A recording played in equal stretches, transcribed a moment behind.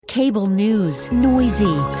Cable news,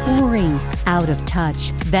 noisy, boring, out of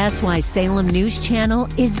touch. That's why Salem News Channel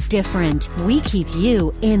is different. We keep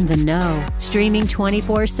you in the know. Streaming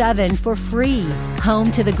 24/7 for free.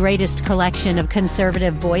 Home to the greatest collection of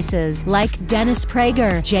conservative voices like Dennis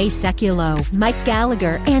Prager, Jay Sekulow, Mike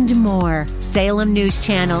Gallagher, and more. Salem News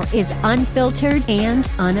Channel is unfiltered and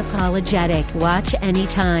unapologetic. Watch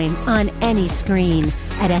anytime, on any screen,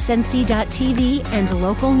 at snc.tv and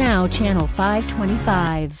Local Now Channel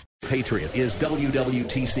 525. Patriot is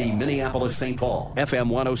WWTC Minneapolis St. Paul, FM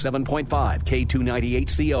 107.5,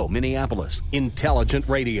 K298CO Minneapolis, Intelligent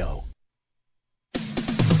Radio.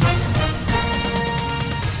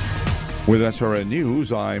 With SRN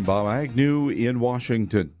News, I'm Bob Agnew in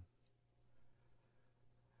Washington.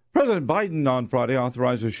 President Biden on Friday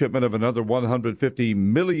authorized a shipment of another $150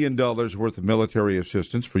 million worth of military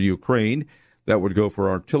assistance for Ukraine. That would go for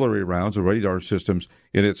artillery rounds and radar systems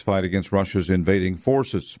in its fight against Russia's invading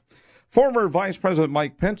forces. Former Vice President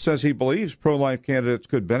Mike Pence says he believes pro-life candidates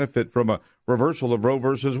could benefit from a reversal of Roe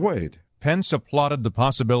v. Wade. Pence applauded the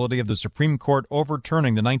possibility of the Supreme Court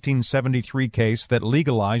overturning the 1973 case that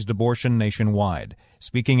legalized abortion nationwide.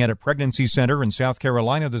 Speaking at a pregnancy center in South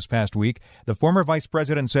Carolina this past week, the former vice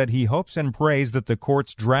president said he hopes and prays that the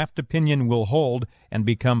court's draft opinion will hold and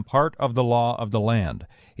become part of the law of the land.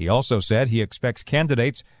 He also said he expects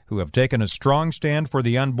candidates who have taken a strong stand for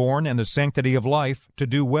the unborn and the sanctity of life to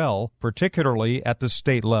do well, particularly at the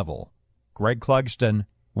state level. Greg Clugston,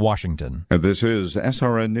 Washington. And this is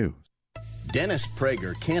SRN News. Dennis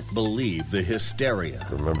Prager can't believe the hysteria.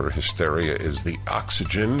 Remember, hysteria is the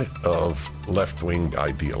oxygen of left-wing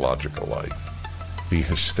ideological life. The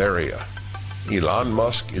hysteria. Elon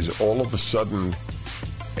Musk is all of a sudden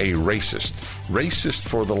a racist. Racist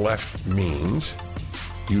for the left means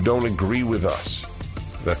you don't agree with us.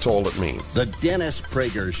 That's all it means. The Dennis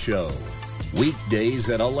Prager Show. Weekdays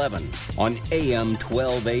at 11 on AM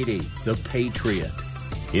 1280. The Patriot.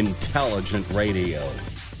 Intelligent Radio.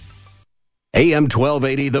 AM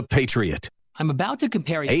 1280, The Patriot. I'm about to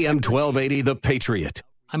compare AM 1280, The Patriot.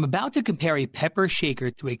 I'm about to compare a pepper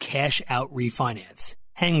shaker to a cash-out refinance.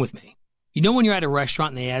 Hang with me. You know when you're at a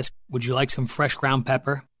restaurant and they ask, would you like some fresh ground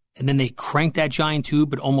pepper? And then they crank that giant tube,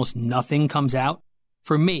 but almost nothing comes out?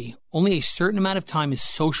 For me, only a certain amount of time is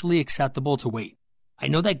socially acceptable to wait. I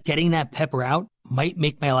know that getting that pepper out might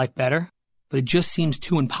make my life better, but it just seems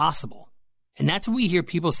too impossible. And that's what we hear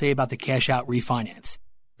people say about the cash-out refinance.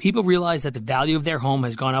 People realize that the value of their home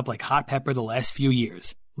has gone up like hot pepper the last few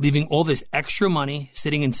years, leaving all this extra money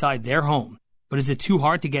sitting inside their home. But is it too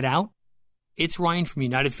hard to get out? It's Ryan from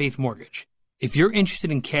United Faith Mortgage. If you're interested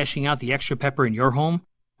in cashing out the extra pepper in your home,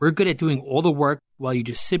 we're good at doing all the work while you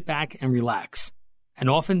just sit back and relax. And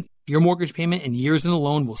often, your mortgage payment and years in the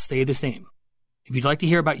loan will stay the same. If you'd like to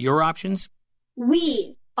hear about your options,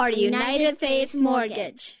 we are United Faith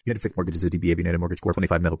Mortgage. United Faith Mortgage is a DBA of United Mortgage Corp.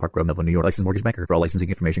 25 Melville Park Road, Melville, New York. Licensed mortgage banker. For all licensing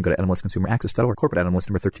information, go to NMLSconsumeraccess.org. Corporate NMLS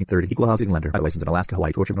number 1330. Equal housing lender. Not licensed in Alaska,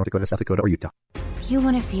 Hawaii, Georgia, North Dakota, South Dakota, or Utah. You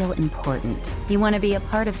want to feel important. You want to be a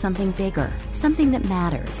part of something bigger, something that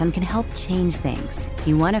matters and can help change things.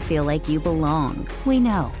 You want to feel like you belong. We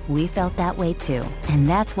know. We felt that way too. And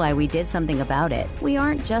that's why we did something about it. We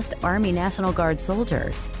aren't just Army National Guard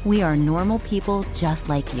soldiers. We are normal people just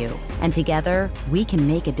like you. And together, we can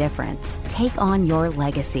make a difference. Take on your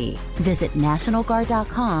legacy. Visit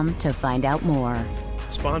NationalGuard.com to find out more.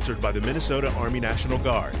 Sponsored by the Minnesota Army National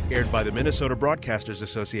Guard. Aired by the Minnesota Broadcasters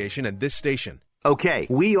Association and this station. Okay,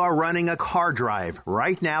 we are running a car drive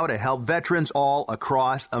right now to help veterans all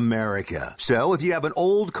across America. So if you have an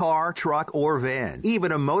old car, truck, or van,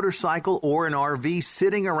 even a motorcycle or an RV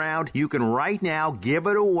sitting around, you can right now give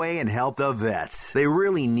it away and help the vets. They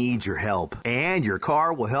really need your help. And your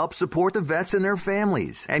car will help support the vets and their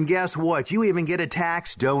families. And guess what? You even get a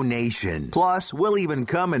tax donation. Plus, we'll even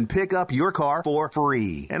come and pick up your car for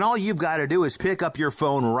free. And all you've got to do is pick up your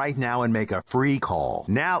phone right now and make a free call.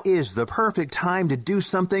 Now is the perfect time to do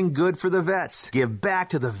something good for the vets. Give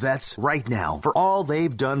back to the vets right now for all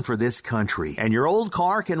they've done for this country. And your old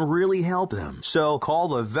car can really help them. So call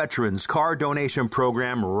the Veterans Car Donation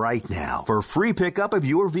Program right now for free pickup of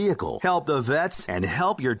your vehicle. Help the vets and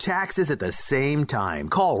help your taxes at the same time.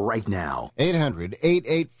 Call right now.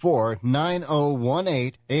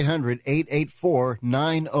 800-884-9018.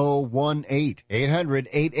 800-884-9018.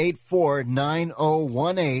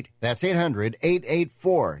 800-884-9018. That's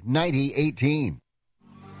 800-884-9018.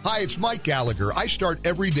 Hi, it's Mike Gallagher. I start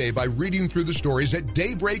every day by reading through the stories at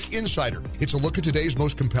Daybreak Insider. It's a look at today's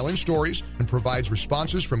most compelling stories and provides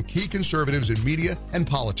responses from key conservatives in media and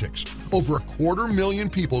politics. Over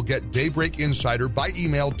 250,000 people get Daybreak Insider by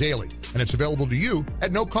email daily, and it's available to you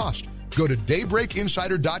at no cost. Go to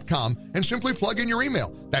daybreakinsider.com and simply plug in your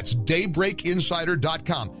email. That's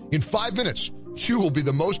daybreakinsider.com. In 5 minutes, you will be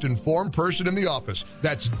the most informed person in the office.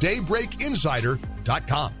 That's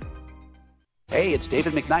daybreakinsider.com. Hey, it's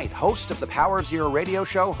David McKnight, host of the Power of Zero radio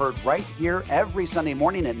show, heard right here every Sunday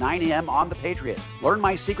morning at 9 a.m. on The Patriot. Learn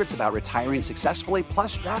my secrets about retiring successfully,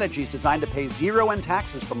 plus strategies designed to pay zero in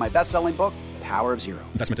taxes from my best-selling book, Power of Zero.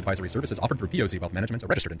 Investment advisory services offered through POC Wealth Management, a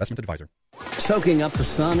registered investment advisor. Soaking up the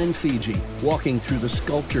sun in Fiji, walking through the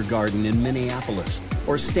sculpture garden in Minneapolis,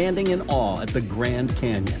 or standing in awe at the Grand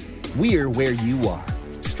Canyon. We're where you are.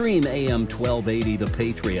 Stream AM 1280 The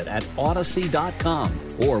Patriot at Odyssey.com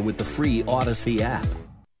or with the free Odyssey app.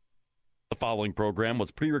 The following program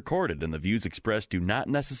was pre-recorded and the views expressed do not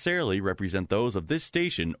necessarily represent those of this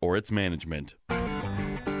station or its management.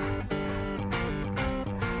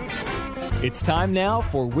 It's time now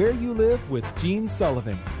for Where You Live with Gene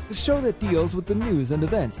Sullivan, the show that deals with the news and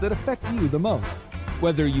events that affect you the most.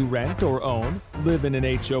 Whether you rent or own, live in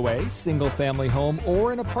an HOA, single-family home,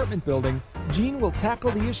 or an apartment building, Gene will tackle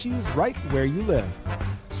the issues right where you live.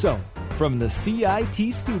 So, from the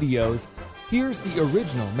CIT studios, here's the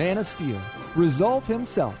original Man of Steel, Resolve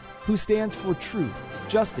himself, who stands for truth,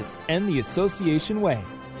 justice, and the association way.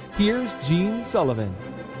 Here's Gene Sullivan.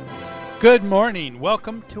 Good morning.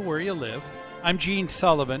 Welcome to Where You Live. I'm Gene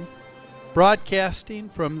Sullivan, broadcasting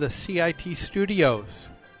from the CIT studios.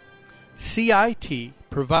 CIT,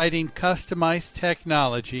 providing customized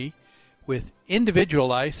technology with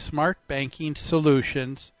individualized smart banking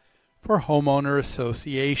solutions for homeowner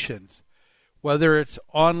associations. Whether it's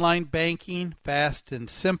online banking, fast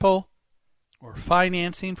and simple, or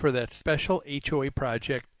financing for that special HOA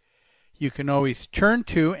project, you can always turn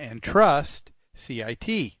to and trust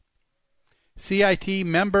CIT. CIT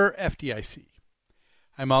member FDIC.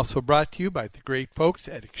 I'm also brought to you by the great folks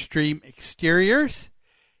at Extreme Exteriors,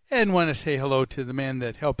 and want to say hello to the man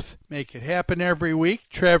that helps make it happen every week,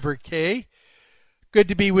 Trevor Kay. Good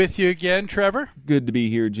to be with you again, Trevor. Good to be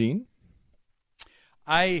here, Gene.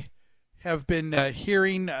 I have been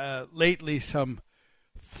hearing lately some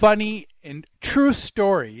funny and true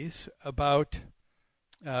stories about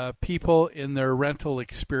people in their rental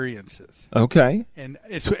experiences. Okay. And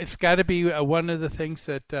it's got to be one of the things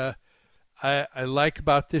that I like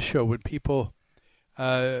about this show. When people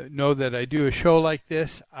know that I do a show like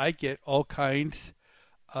this, I get all kinds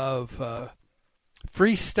of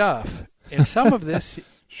free stuff, and some of this,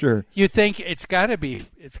 sure, you think it's got to be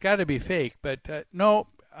fake, but no,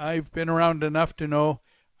 I've been around enough to know.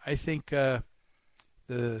 I think the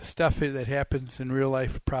stuff that happens in real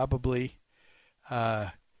life probably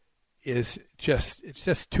is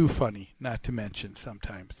just too funny not to mention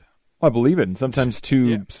sometimes. I believe it, and sometimes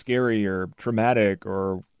too scary or traumatic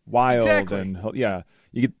or wild. Exactly. And yeah,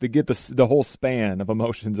 you get the whole span of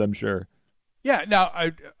emotions, I'm sure. Yeah. Now,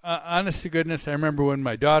 honest to goodness, I remember when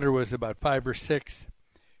my daughter was about 5 or 6,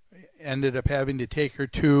 ended up having to take her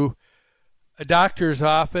to a doctor's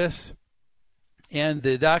office, and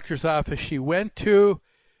the doctor's office she went to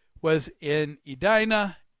was in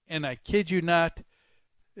Edina, and I kid you not,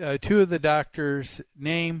 two of the doctors'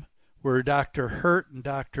 name were Dr. Hurt and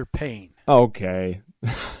Dr. Payne. Okay.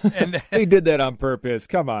 And they did that on purpose.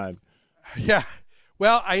 Come on. Yeah.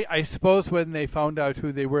 Well, I suppose when they found out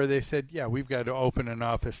who they were, they said, yeah, we've got to open an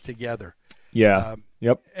office together. Yeah.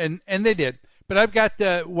 Yep. And they did. But I've got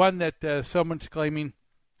the one that someone's claiming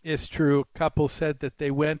is true. A couple said that they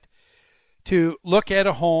went to look at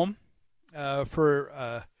a home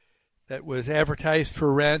for that was advertised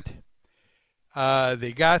for rent.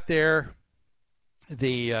 They got there.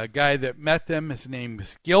 The guy that met them, his name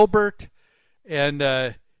was Gilbert, and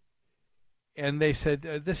they said,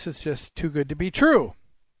 this is just too good to be true.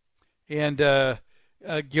 And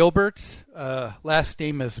Gilbert's last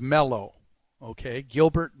name is Mello, okay,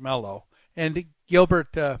 Gilbert Mello. And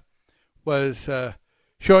Gilbert was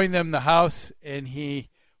showing them the house, and he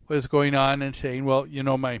was going on and saying, well, you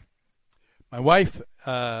know, my wife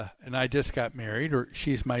and I just got married, or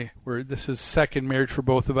this is second marriage for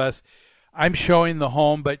both of us. I'm showing the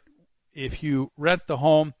home, but if you rent the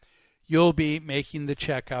home, you'll be making the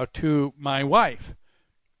check out to my wife.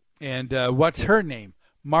 And what's her name?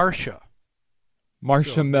 Marcia.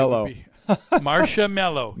 Marcia Mello. Marcia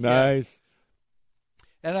Mello. Nice.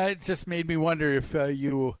 Yeah. And it just made me wonder if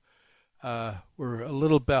you were a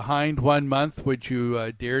little behind 1 month. Would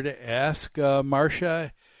you dare to ask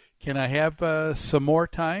Marcia, can I have some more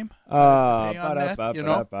time? Yeah.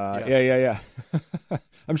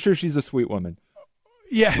 I'm sure she's a sweet woman.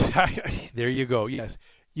 Yes, there you go. Yes,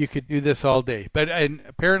 you could do this all day. But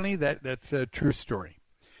apparently that's a true story.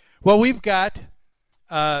 Well, we've got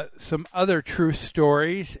some other true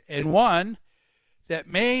stories, and one that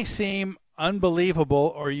may seem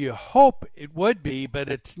unbelievable, or you hope it would be, but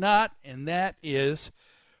it's not, and that is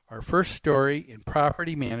our first story in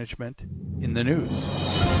property management in the news.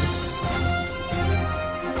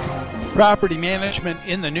 Property Management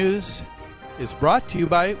in the News is brought to you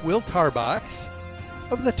by Will Tarbox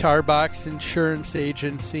of the Tarbox Insurance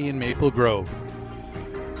Agency in Maple Grove,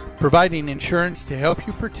 providing insurance to help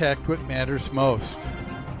you protect what matters most.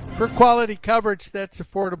 For quality coverage that's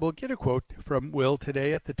affordable, get a quote from Will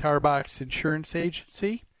today at the Tarbox Insurance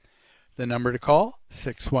Agency. The number to call,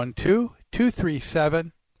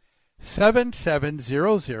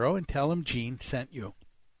 612-237-7700, and tell him Gene sent you.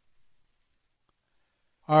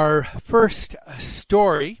 Our first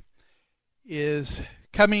story is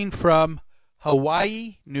coming from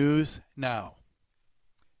Hawaii News Now.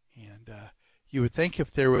 And you would think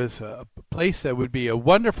if there was a place that would be a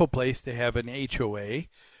wonderful place to have an HOA,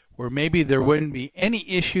 where maybe there wouldn't be any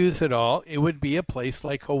issues at all, it would be a place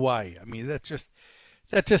like Hawaii. I mean, that just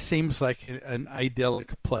seems like an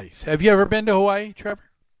idyllic place. Have you ever been to Hawaii,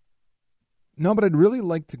 Trevor? No, but I'd really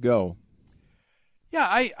like to go.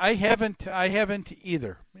 Yeah, I haven't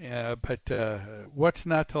either. But what's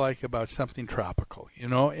not to like about something tropical, you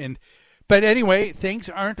know? But anyway, things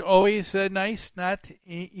aren't always nice, not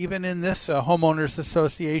even in this homeowners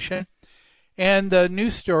association. And the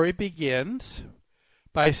news story begins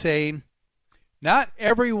by saying, not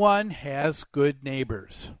everyone has good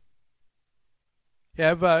neighbors.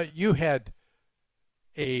 Have you had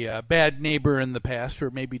a bad neighbor in the past,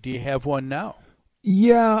 or maybe do you have one now?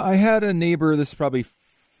 Yeah, I had a neighbor, this is probably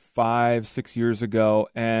 5-6 years ago,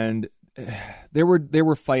 and they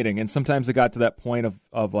were fighting, and sometimes it got to that point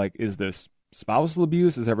of like, is this spousal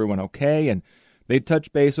abuse? Is everyone okay? And they'd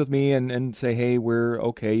touch base with me and say, hey, we're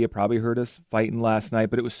okay. You probably heard us fighting last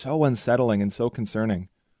night, but it was so unsettling and so concerning.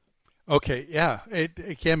 Okay, yeah,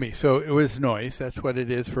 it can be. So it was noise. That's what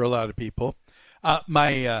it is for a lot of people.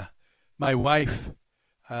 My wife,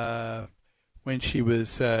 when she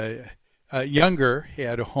was younger,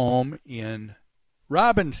 had a home in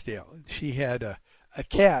Robbinsdale. She had a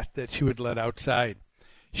cat that she would let outside.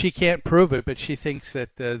 She can't prove it, but she thinks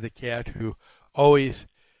that the cat, who always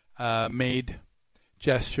made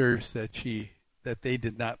gestures that they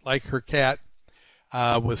did not like her cat,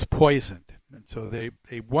 was poisoned. And so they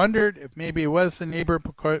wondered if maybe it was the neighbor,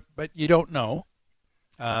 but you don't know.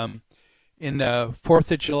 In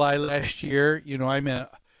 4th of July last year, you know, I'm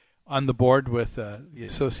on the board with the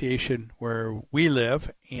association where we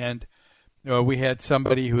live, and we had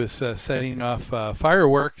somebody who was setting off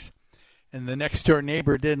fireworks, and the next door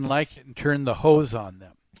neighbor didn't like it and turned the hose on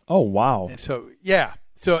them. Oh, wow. And so, yeah.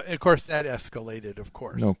 So, of course, that escalated, of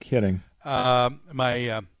course. No kidding. But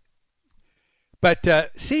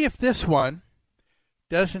see if this one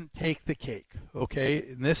doesn't take the cake, okay?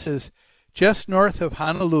 And this is just north of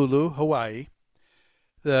Honolulu, Hawaii.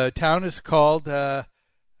 The town is called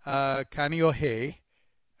Kaneohe.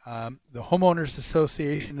 The homeowners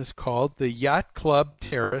association is called the Yacht Club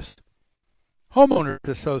Terrace Homeowners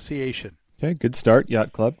Association. Okay, good start.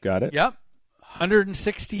 Yacht Club, got it. Yep,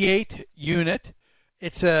 168 unit.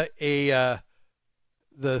 It's the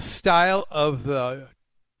style of the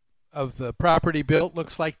property built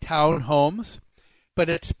looks like townhomes, but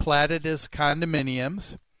it's platted as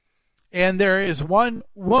condominiums. And there is one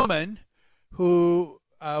woman who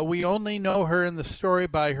we only know her in the story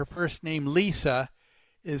by her first name, Lisa,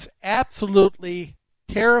 is absolutely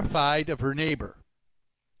terrified of her neighbor.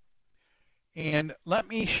 And let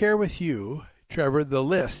me share with you, Trevor, the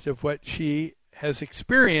list of what she has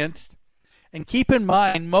experienced. And keep in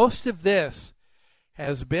mind, most of this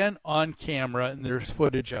has been on camera, and there's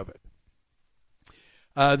footage of it.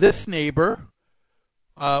 This neighbor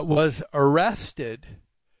was arrested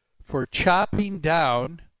for chopping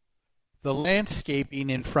down the landscaping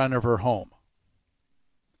in front of her home.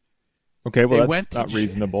 Okay, well, that's not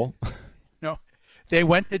reasonable. No, they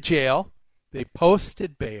went to jail. They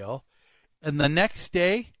posted bail. And the next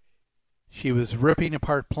day, she was ripping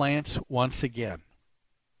apart plants once again.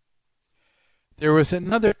 There was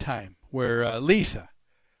another time where Lisa,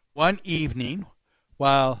 one evening,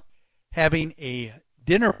 while having a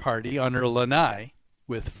dinner party on her lanai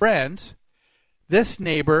with friends, this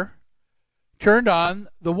neighbor turned on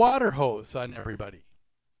the water hose on everybody.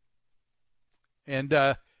 And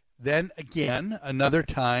then again, another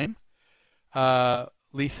time,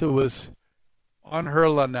 Lisa was on her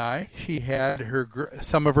lanai. She had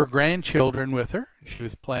some of her grandchildren with her. She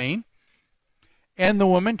was playing. And the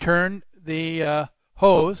woman turned the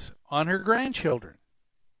hose on her grandchildren.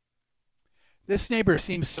 This neighbor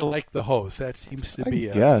seems to like the hose. That seems to be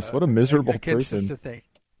what a miserable person. Consistent thing.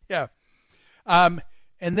 Yeah. And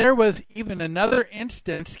there was even another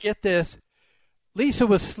instance. Get this. Lisa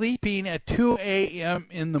was sleeping at 2 a.m.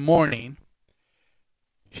 in the morning.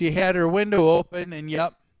 She had her window open and,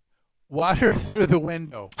 water through the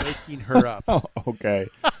window, waking her up. Oh, okay.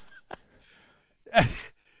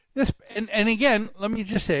 And again, let me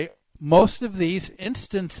just say, most of these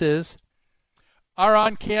instances are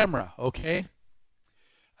on camera, okay?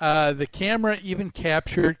 The camera even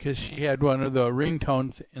captured, because she had one of the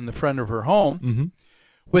ringtones in the front of her home,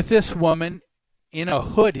 with this woman in a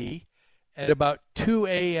hoodie at about 2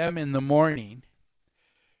 a.m. in the morning,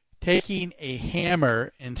 taking a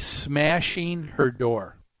hammer and smashing her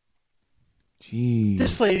door. Jeez.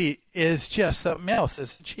 This lady is just something else,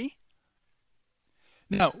 isn't she?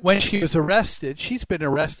 Now, when she was arrested, she's been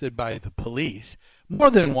arrested by the police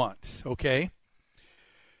more than once, okay?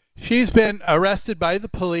 She's been arrested by the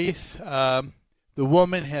police. The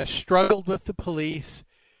woman has struggled with the police,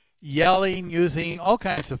 yelling, using all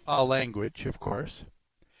kinds of foul language, of course.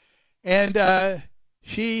 And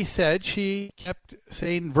she said she kept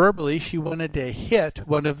saying verbally she wanted to hit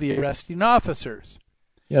one of the arresting officers.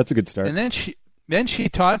 Yeah, that's a good start. And then she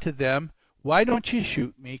taunted them, "Why don't you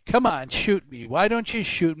shoot me? Come on, shoot me. Why don't you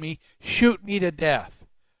shoot me? Shoot me to death."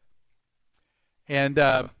 And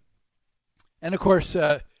of course,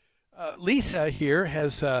 Lisa here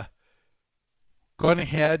has gone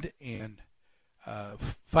ahead and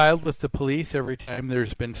filed with the police every time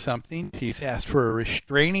there's been something. She's asked for a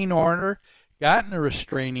restraining order, gotten a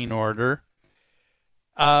restraining order,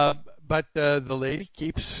 but the lady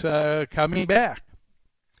keeps coming back.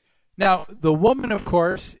 Now, the woman, of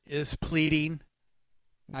course, is pleading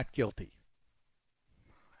not guilty.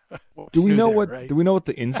 Do we know what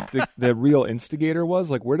the real instigator was?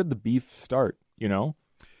 Like, where did the beef start? You know?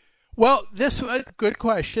 Well, this was a good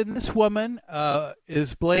question. This woman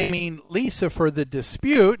is blaming Lisa for the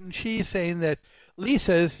dispute, and she's saying that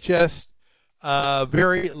Lisa is just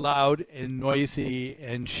very loud and noisy,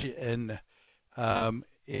 and she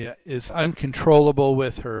is uncontrollable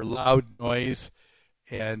with her loud noise,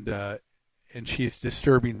 and she's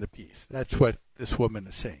disturbing the peace. That's what this woman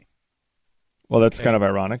is saying. Well, that's kind of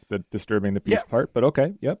ironic, the disturbing the peace part, but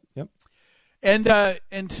okay, yep. And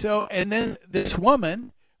then this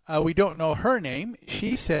woman, we don't know her name,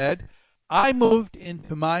 she said, "I moved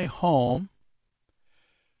into my home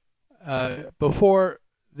before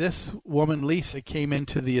this woman, Lisa, came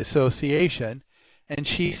into the association," and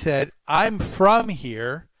she said, "I'm from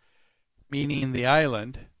here," meaning the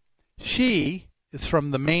island. She is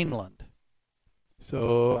from the mainland.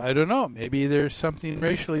 So I don't know. Maybe there's something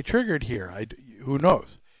racially triggered here. Who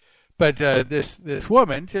knows? But this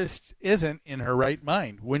woman just isn't in her right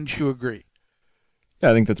mind. Wouldn't you agree?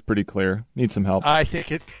 Yeah, I think that's pretty clear. Need some help. I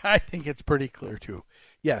think it's pretty clear too.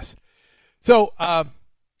 Yes. So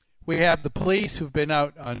we have the police who've been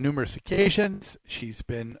out on numerous occasions. She's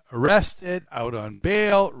been arrested, out on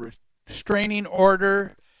bail, restraining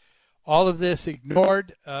order. All of this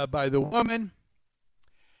ignored by the woman.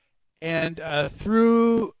 And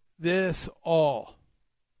through this all,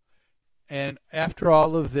 and after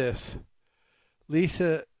all of this,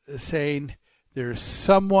 Lisa is saying there's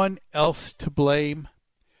someone else to blame.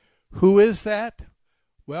 Who is that?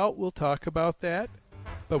 Well, we'll talk about that.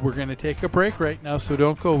 But we're going to take a break right now, so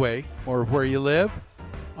don't go away. More of Where You Live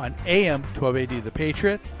on AM 1280 The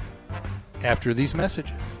Patriot after these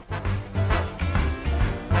messages.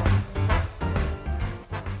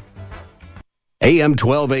 AM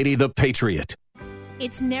 1280 The Patriot.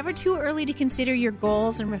 It's never too early to consider your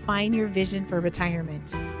goals and refine your vision for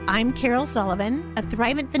retirement. I'm Carol Sullivan, a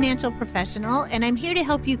Thrivent financial professional, and I'm here to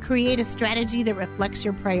help you create a strategy that reflects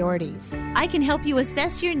your priorities. I can help you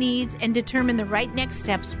assess your needs and determine the right next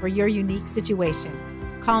steps for your unique situation.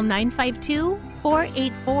 Call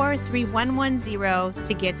 952-484-3110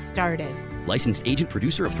 to get started. Licensed agent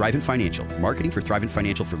producer of Thrivent Financial. Marketing for Thrivent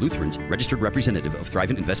Financial for Lutherans. Registered representative of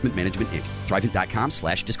Thrivent Investment Management, Inc.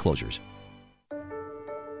 Thrivent.com/disclosures.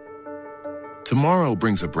 Tomorrow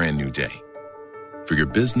brings a brand new day. For your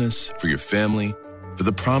business, for your family, for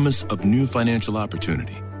the promise of new financial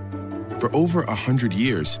opportunity. For over 100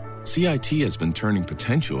 years, CIT has been turning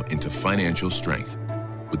potential into financial strength.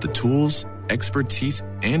 With the tools, expertise,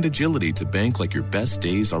 and agility to bank like your best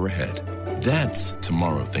days are ahead. That's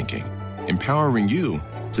tomorrow thinking. Empowering you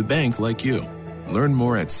to bank like you. Learn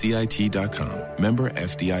more at CIT.com. Member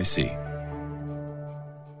FDIC.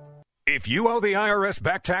 If you owe the IRS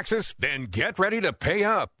back taxes, then get ready to pay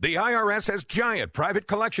up. The IRS has giant private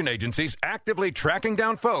collection agencies actively tracking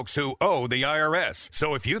down folks who owe the IRS.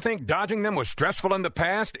 So if you think dodging them was stressful in the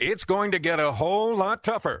past, it's going to get a whole lot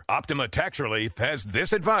tougher. Optima Tax Relief has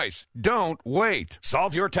this advice. Don't wait.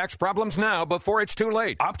 Solve your tax problems now before it's too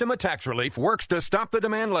late. Optima Tax Relief works to stop the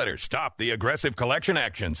demand letters, stop the aggressive collection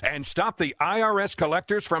actions, and stop the IRS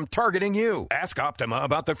collectors from targeting you. Ask Optima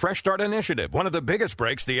about the Fresh Start Initiative, one of the biggest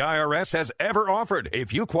breaks the IRS has ever offered.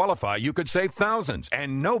 If you qualify, you could save thousands,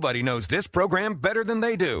 and nobody knows this program better than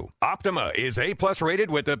they do. Optima is A+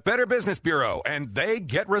 rated with the Better Business Bureau, and they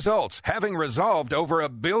get results, having resolved over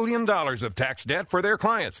 $1 billion of tax debt for their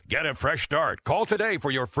clients. Get a fresh start. Call today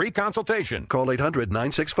for your free consultation. Call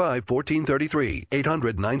 800-965-1433.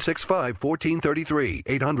 800-965-1433.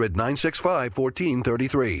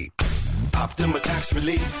 800-965-1433. Optima Tax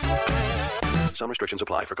Relief. Some restrictions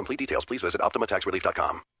apply. For complete details, please visit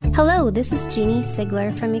OptimaTaxRelief.com. Hello, this is Jeannie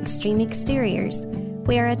Sigler from Extreme Exteriors.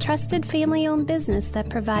 We are a trusted family-owned business that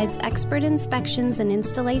provides expert inspections and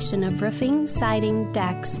installation of roofing, siding,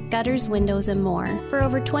 decks, gutters, windows, and more. For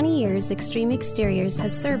over 20 years, Extreme Exteriors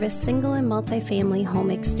has serviced single and multifamily home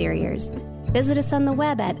exteriors. Visit us on the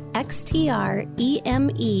web at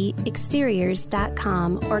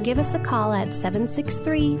xtremeexteriors.com or give us a call at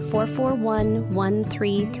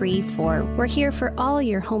 763-441-1334. We're here for all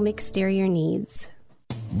your home exterior needs.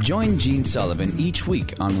 Join Gene Sullivan each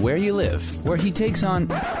week on Where You Live, where he takes on...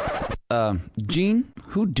 Gene,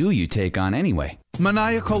 who do you take on anyway?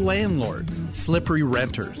 Maniacal landlords, slippery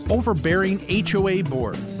renters, overbearing HOA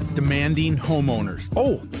boards, demanding homeowners.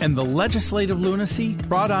 Oh, and the legislative lunacy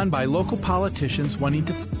brought on by local politicians wanting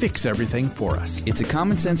to fix everything for us. It's a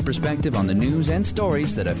common sense perspective on the news and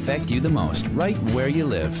stories that affect you the most, right where you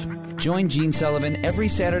live. Join Gene Sullivan every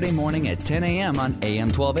Saturday morning at 10 a.m. on AM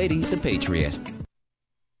 1280, The Patriot.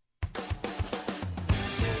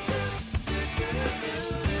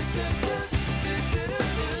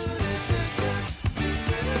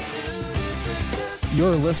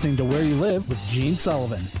 You're listening to Where You Live with Gene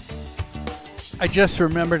Sullivan. I just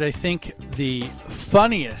remembered, I think, the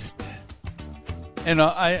funniest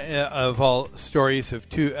of all stories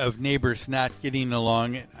of neighbors not getting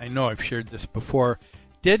along. I know I've shared this before.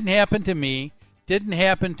 Didn't happen to me. Didn't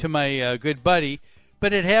happen to my good buddy.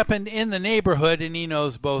 But it happened in the neighborhood, and he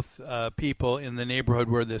knows both people in the neighborhood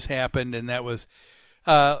where this happened. And that was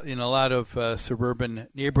in a lot of suburban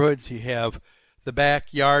neighborhoods. You have the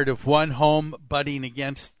backyard of one home butting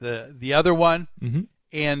against the other one. Mm-hmm.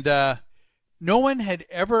 And no one had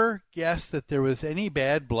ever guessed that there was any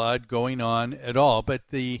bad blood going on at all. But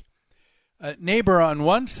the neighbor on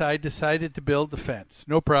one side decided to build the fence.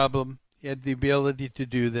 No problem. He had the ability to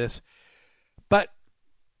do this. But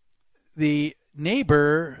the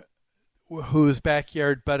neighbor whose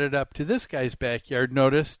backyard butted up to this guy's backyard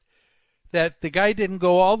noticed that the guy didn't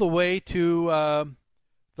go all the way to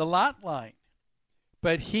the lot line.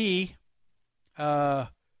 But he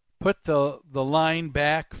put the line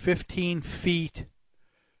back 15 feet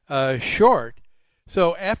short.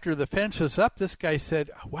 So after the fence was up, this guy said,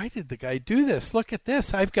 "Why did the guy do this? Look at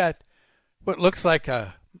this. I've got what looks like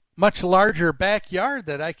a much larger backyard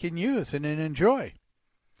that I can use and enjoy."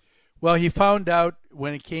 Well, he found out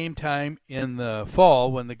when it came time in the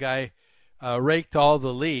fall, when the guy raked all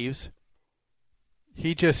the leaves,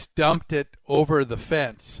 he just dumped it over the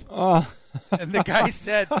fence. Oh. And the guy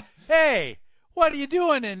said, "Hey, what are you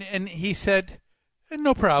doing?" And he said,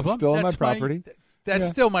 "No problem. Still my property.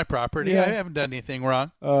 That's still my property. Yeah. I haven't done anything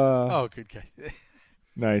wrong." Oh, good guy.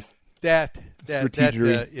 Nice. That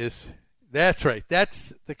is that's right.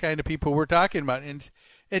 That's the kind of people we're talking about, and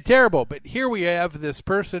it's terrible. But here we have this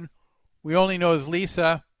person we only know as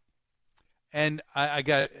Lisa, and I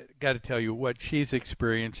got to tell you, what she's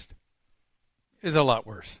experienced is a lot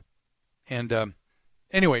worse. And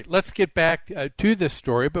anyway, let's get back to this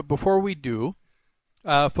story. But before we do,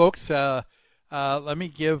 folks, let me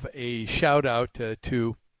give a shout-out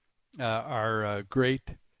to our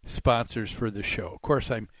great sponsors for the show. Of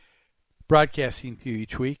course, I'm broadcasting to you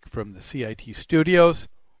each week from the CIT studios.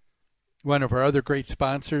 One of our other great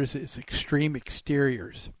sponsors is Extreme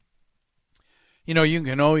Exteriors. You know, you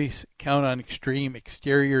can always count on Extreme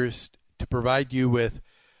Exteriors to provide you with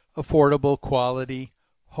affordable, quality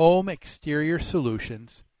home exterior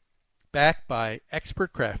solutions backed by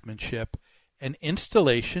expert craftsmanship and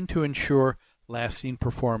installation to ensure lasting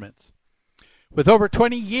performance. With over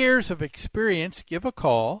 20 years of experience, give a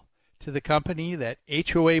call to the company that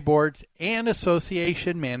HOA boards and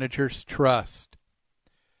association managers trust.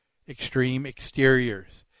 Extreme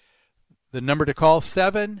Exteriors. The number to call,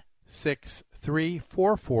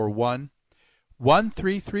 763-441-1334.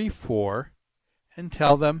 1334 and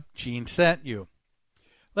tell them Gene sent you.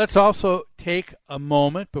 Let's also take a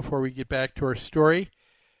moment before we get back to our story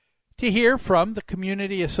to hear from the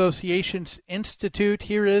Community Associations Institute.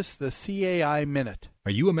 Here is the CAI Minute. Are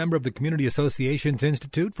you a member of the Community Associations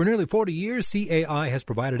Institute? For nearly 40 years, CAI has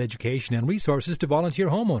provided education and resources to volunteer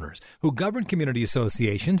homeowners who govern community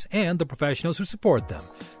associations and the professionals who support them.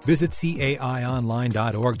 Visit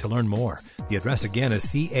caionline.org to learn more. The address again is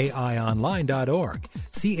caionline.org.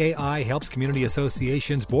 CAI helps community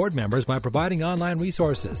associations board members by providing online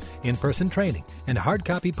resources, in-person training, and hard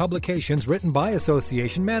copy publications written by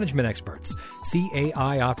association management experts.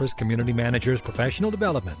 CAI offers community managers professional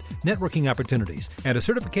development, networking opportunities, and a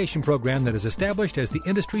certification program that is established as the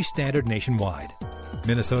industry standard nationwide.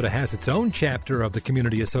 Minnesota has its own chapter of the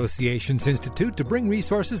Community Associations Institute to bring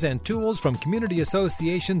resources and tools from community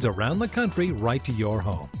associations around the country right to your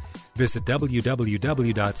home. Visit www.cai-mn.com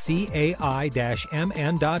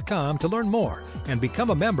to learn more and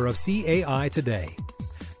become a member of CAI today.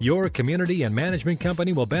 Your community and management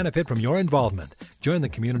company will benefit from your involvement. Join the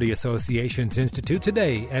Community Associations Institute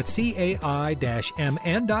today at cai-mn.com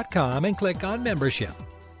and click on membership.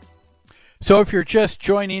 So if you're just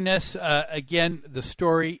joining us, again, the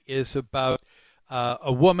story is about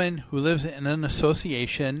a woman who lives in an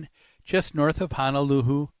association just north of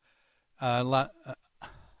Honolulu. That's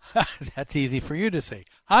easy for you to say.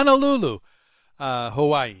 Honolulu,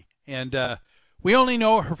 Hawaii. And we only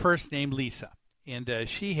know her first name, Lisa. And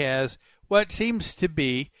she has what seems to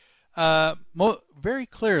be very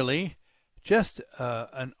clearly just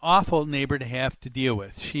an awful neighbor to have to deal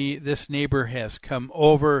with. This neighbor has come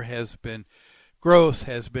over, has been gross,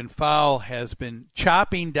 has been foul, has been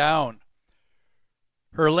chopping down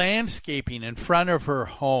her landscaping in front of her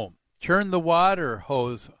home, turned the water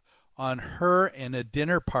hose on her in a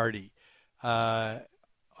dinner party on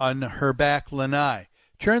her back lanai,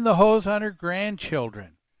 turned the hose on her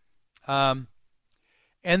grandchildren.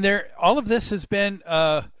 And all of this has been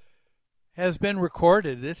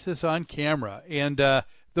recorded. This is on camera. And the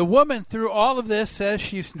woman, through all of this, says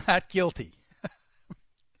she's not guilty.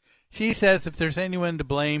 She says if there's anyone to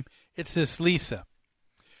blame, it's this Lisa.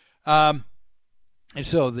 And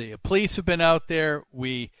so the police have been out there.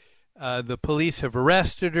 The police have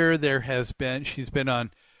arrested her. There's been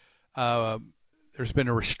a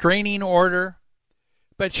restraining order.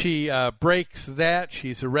 But she breaks that.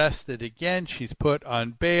 She's arrested again. She's put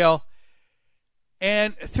on bail.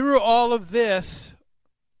 And through all of this,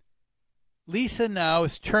 Lisa now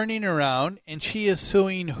is turning around and she is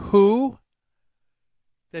suing who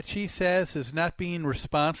that she says is not being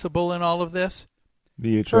responsible in all of this?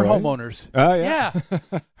 The HOA? Her homeowners. Oh, yeah.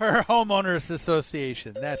 Her homeowners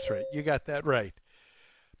association. That's right. You got that right.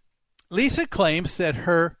 Lisa claims that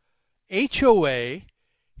her HOA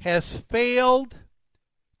has failed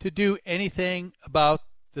to do anything about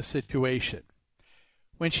the situation.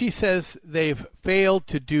 When she says they've failed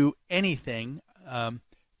to do anything,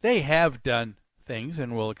 they have done things,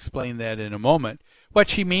 and we'll explain that in a moment. What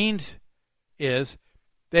she means is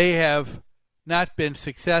they have not been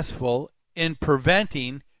successful in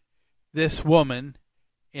preventing this woman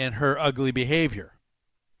in her ugly behavior.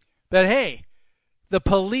 But hey, the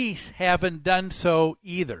police haven't done so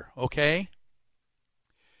either, okay?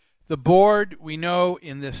 The board, we know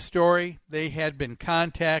in this story, they had been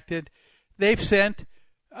contacted. They've sent,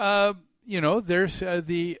 there's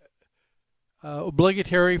the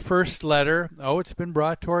obligatory first letter. Oh, it's been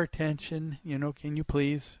brought to our attention. Can you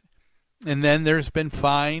please? And then there's been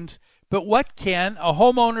fines. But what can a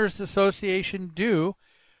homeowners association do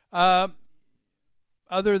other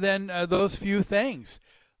than those few things?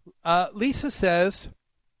 Lisa says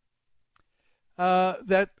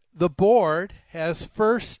that the board has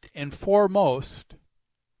first and foremost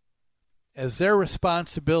as their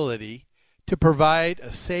responsibility to provide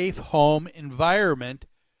a safe home environment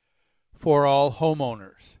for all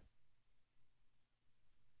homeowners.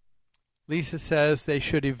 Lisa says they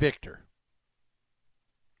should evict her.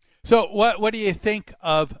 So what do you think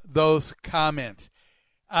of those comments?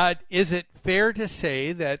 Is it fair to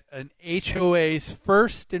say that an HOA's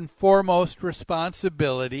first and foremost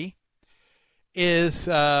responsibility is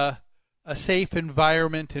a safe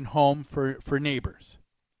environment and home for neighbors?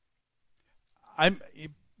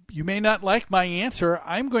 You may not like my answer.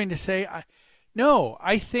 I'm going to say no.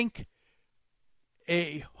 I think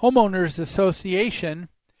a homeowners association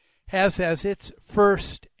has as its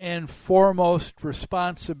first and foremost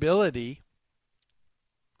responsibility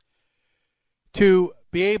to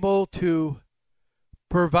be able to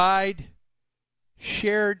provide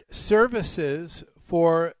shared services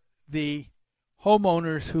for the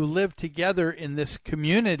homeowners who live together in this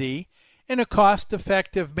community in a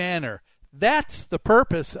cost-effective manner. That's the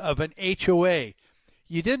purpose of an HOA.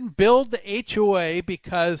 You didn't build the HOA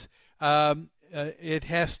because it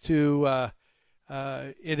has to.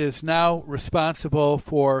 It is now responsible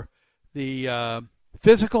for the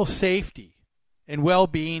physical safety and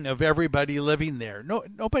well-being of everybody living there.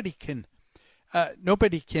 Nobody can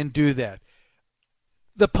do that.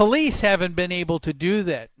 The police haven't been able to do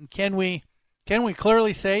that. And can we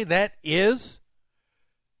clearly say that is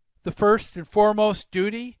the first and foremost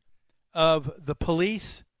duty of the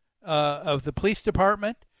police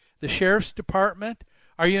department, the sheriff's department,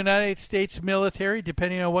 our United States military,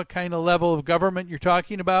 depending on what kind of level of government you're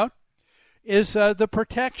talking about, is the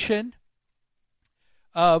protection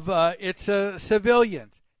of its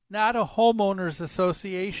civilians, not a homeowners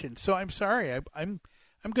association. So I'm sorry, I'm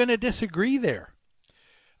going to disagree there.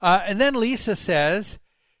 And then Lisa says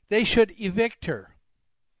they should evict her.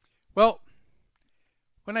 Well,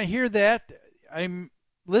 when I hear that, I'm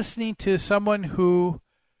listening to someone who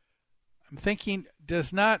I'm thinking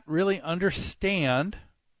does not really understand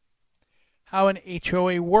how an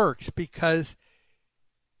HOA works, because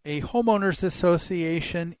a homeowners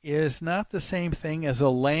association is not the same thing as a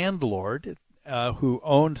landlord who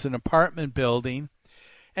owns an apartment building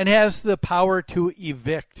and has the power to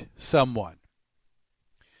evict someone.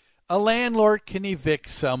 A landlord can evict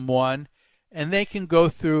someone, and they can go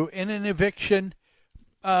through, and an eviction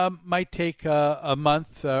might take a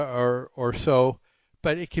month or so,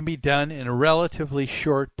 but it can be done in a relatively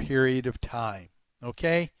short period of time.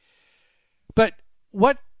 Okay? But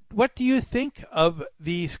what do you think of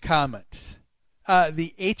these comments?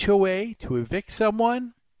 The HOA to evict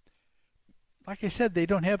someone? Like I said, they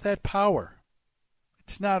don't have that power.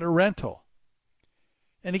 It's not a rental.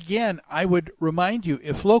 And again, I would remind you,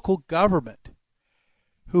 if local government,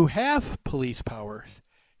 who have police powers,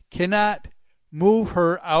 cannot move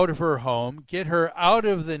her out of her home, get her out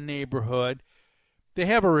of the neighborhood, they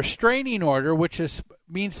have a restraining order, which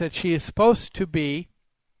means that she is supposed to be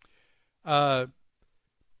so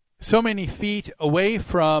many feet away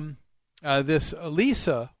from this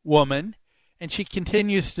Lisa woman, and she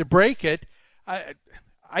continues to break it.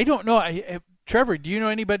 I don't know. Trevor, do you know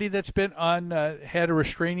anybody that's been had a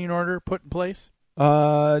restraining order put in place?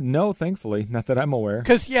 No, thankfully, not that I'm aware.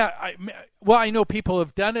 Because I know people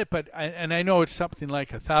have done it, and I know it's something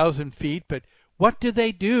like 1,000 feet. But what do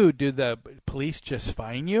they do? Do the police just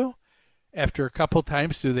fine you after a couple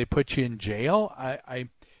times? Do they put you in jail?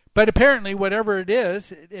 But apparently, whatever it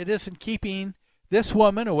is, it isn't keeping this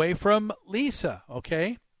woman away from Lisa.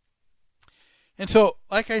 Okay, and so,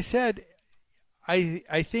 like I said,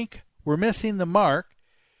 I think we're missing the mark,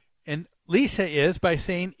 and Lisa is, by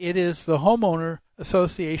saying it is the homeowner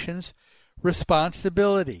association's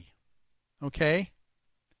responsibility. Okay?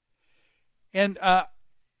 And I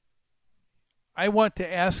want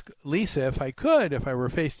to ask Lisa, if I were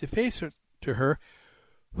face-to-face to her,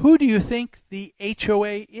 who do you think the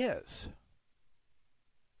HOA is?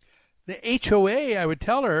 The HOA, I would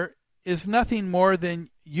tell her, is nothing more than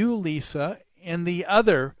you, Lisa, and the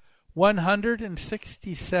other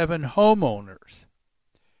 167 homeowners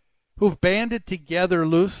who've banded together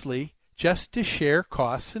loosely just to share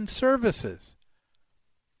costs and services.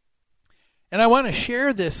 And I want to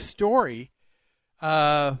share this story.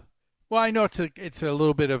 Well, I know it's a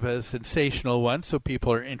little bit of a sensational one, so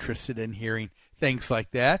people are interested in hearing things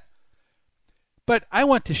like that. But I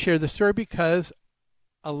want to share the story because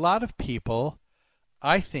a lot of people,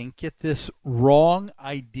 I think, get this wrong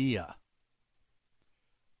idea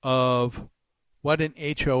of what an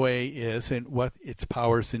HOA is and what its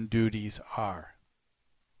powers and duties are.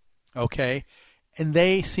 Okay? And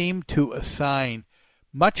they seem to assign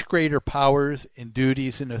much greater powers and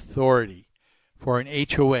duties and authority for an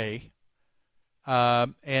HOA.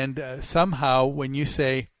 And somehow when you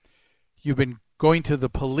say you've been going to the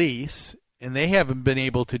police and they haven't been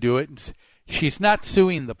able to do it, and she's not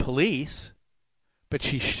suing the police, but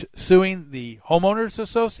she's suing the homeowners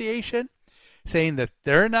association, saying that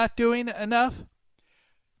they're not doing enough.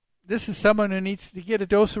 This is someone who needs to get a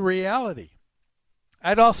dose of reality.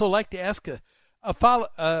 I'd also like to ask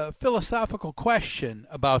a philosophical question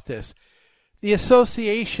about this. The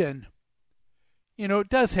association,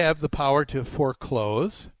 does have the power to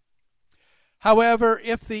foreclose. However,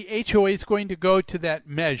 if the HOA is going to go to that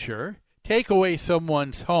measure, take away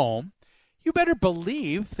someone's home, you better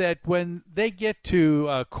believe that when they get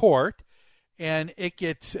to court and it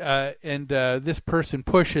gets this person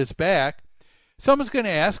pushes back, someone's going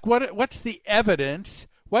to ask, what's the evidence?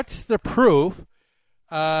 What's the proof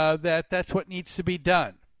that that's what needs to be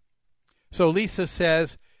done? So Lisa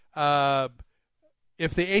says,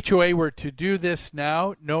 if the HOA were to do this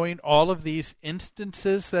now, knowing all of these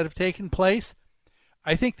instances that have taken place,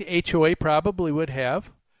 I think the HOA probably would have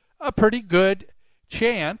a pretty good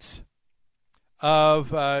chance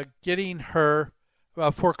of getting her,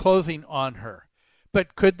 foreclosing on her.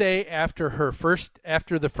 But could they, after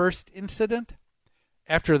the first incident,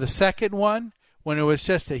 after the second one, when it was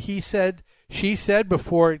just a he said, she said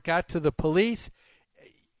before it got to the police?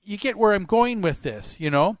 You get where I'm going with this, you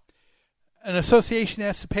know. An association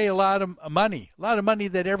has to pay a lot of money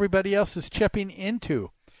that everybody else is chipping into.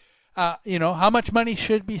 How much money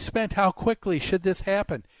should be spent? How quickly should this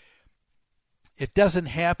happen? It doesn't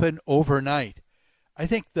happen overnight. I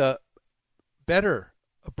think the better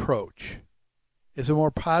approach is a more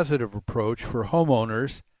positive approach for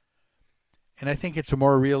homeowners, and I think it's a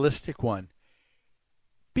more realistic one.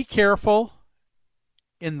 Be careful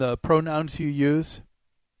in the pronouns you use.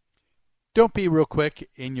 Don't be real quick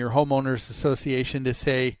in your homeowners association to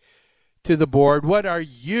say to the board, what are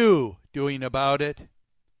you doing about it?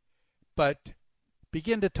 But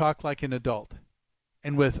begin to talk like an adult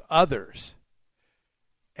and with others,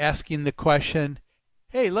 asking the question,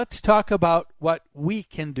 hey, let's talk about what we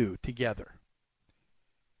can do together.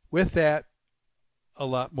 With that, a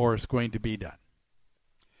lot more is going to be done.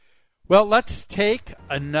 Well, let's take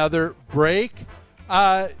another break.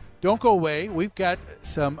 Don't go away. We've got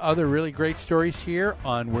some other really great stories here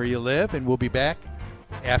on Where You Live, and we'll be back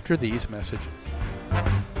after these messages.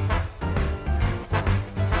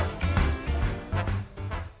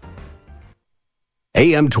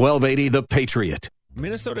 AM 1280, The Patriot.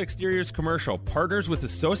 Minnesota Exteriors Commercial partners with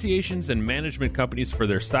associations and management companies for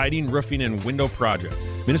their siding, roofing, and window projects.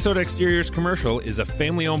 Minnesota Exteriors Commercial is a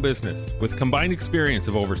family-owned business with combined experience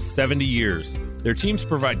of over 70 years. Their teams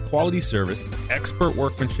provide quality service, expert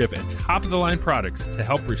workmanship, and top-of-the-line products to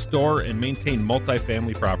help restore and maintain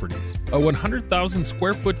multifamily properties. A 100,000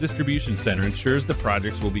 square foot distribution center ensures the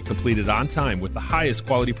projects will be completed on time with the highest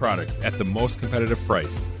quality products at the most competitive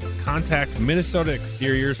price. Contact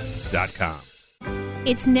MinnesotaExteriors.com.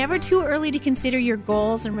 It's never too early to consider your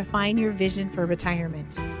goals and refine your vision for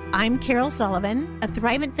retirement. I'm Carol Sullivan, a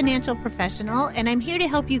Thrivent financial professional, and I'm here to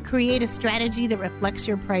help you create a strategy that reflects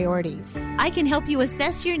your priorities. I can help you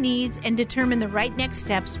assess your needs and determine the right next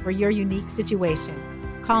steps for your unique situation.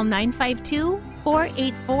 Call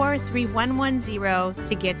 952-484-3110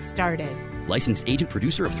 to get started. Licensed agent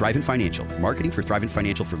producer of Thrivent Financial. Marketing for Thrivent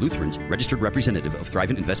Financial for Lutherans. Registered representative of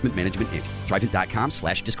Thrivent Investment Management, Inc.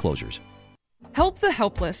 Thrivent.com/disclosures. Help the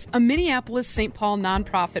Helpless, a Minneapolis-St. Paul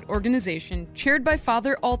nonprofit organization chaired by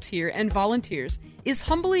Father Altier and volunteers, is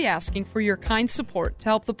humbly asking for your kind support to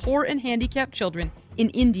help the poor and handicapped children in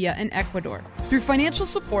India and Ecuador. Through financial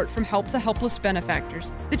support from Help the Helpless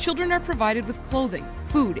benefactors, the children are provided with clothing,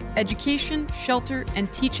 food, education, shelter, and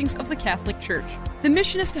teachings of the Catholic Church. The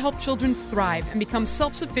mission is to help children thrive and become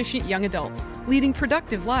self-sufficient young adults, leading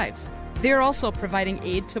productive lives. They are also providing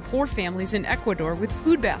aid to poor families in Ecuador with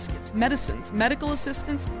food baskets, medicines, medical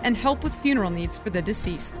assistance, and help with funeral needs for the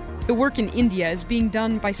deceased. The work in India is being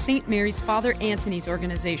done by St. Mary's Father Antony's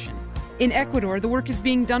organization. In Ecuador, the work is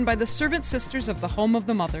being done by the Servant Sisters of the Home of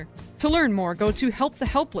the Mother. To learn more, go to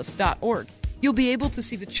helpthehelpless.org. You'll be able to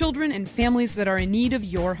see the children and families that are in need of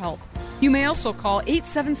your help. You may also call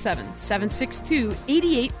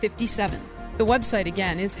 877-762-8857. The website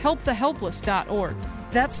again is helpthehelpless.org.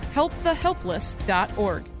 That's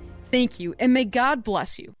helpthehelpless.org. Thank you, and may God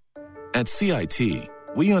bless you. At CIT,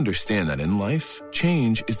 we understand that in life,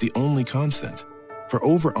 change is the only constant. For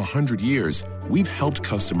over 100 years, we've helped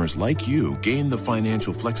customers like you gain the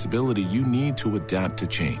financial flexibility you need to adapt to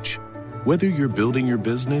change. Whether you're building your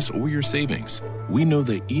business or your savings, we know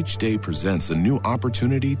that each day presents a new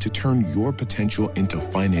opportunity to turn your potential into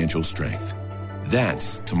financial strength.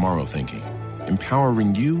 That's tomorrow thinking,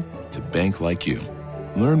 empowering you to bank like you.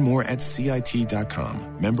 Learn more at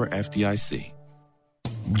CIT.com. Member FDIC.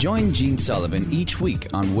 Join Gene Sullivan each week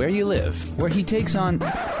on Where You Live, where he takes on...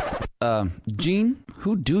 Gene,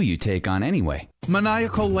 who do you take on anyway?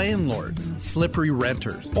 Maniacal landlords, slippery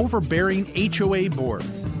renters, overbearing HOA boards,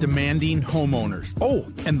 demanding homeowners. Oh,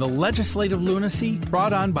 and the legislative lunacy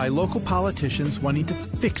brought on by local politicians wanting to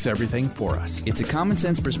fix everything for us. It's a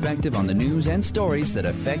common-sense perspective on the news and stories that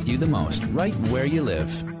affect you the most, right where you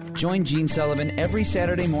live. Join Gene Sullivan every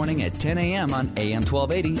Saturday morning at 10 a.m. on AM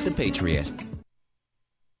 1280, The Patriot.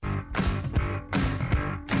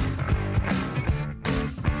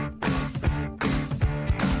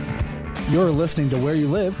 You're listening to Where You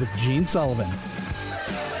Live with Gene Sullivan.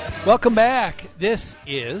 Welcome back. This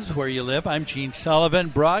is Where You Live. I'm Gene Sullivan,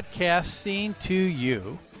 broadcasting to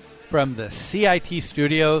you from the CIT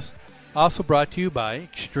studios Also brought to you by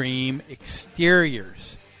Extreme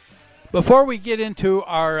Exteriors. Before we get into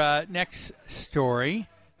our next story,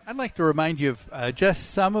 I'd like to remind you of just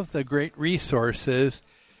some of the great resources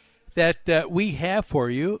that we have for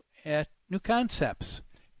you at New Concepts.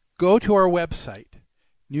 Go to our website,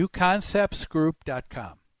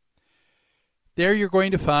 newconceptsgroup.com. There you're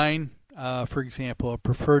going to find, for example, a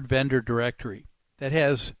preferred vendor directory that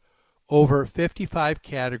has over 55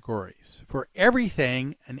 categories for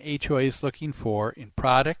everything an HOA is looking for in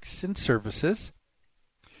products and services.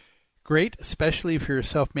 Great, especially if you're a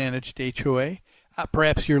self-managed HOA.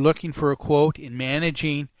 Perhaps you're looking for a quote in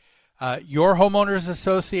managing your homeowners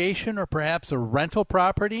association or perhaps a rental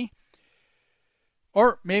property.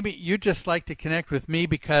 Or maybe you'd just like to connect with me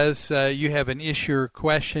because you have an issue or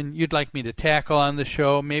question you'd like me to tackle on the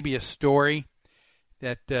show, maybe a story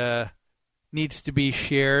that needs to be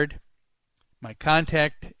shared. My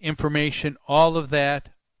contact information, all of that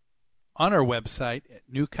on our website at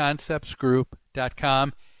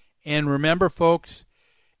newconceptsgroup.com. And remember, folks,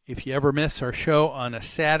 if you ever miss our show on a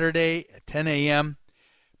Saturday at 10 a.m.,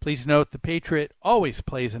 please note the Patriot always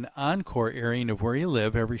plays an encore airing of Where You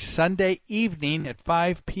Live every Sunday evening at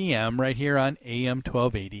 5 p.m. right here on AM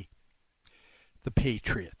 1280, The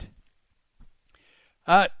Patriot.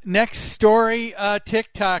 Next story,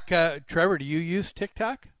 TikTok. Trevor, do you use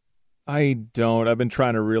TikTok? I don't. I've been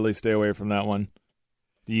trying to really stay away from that one.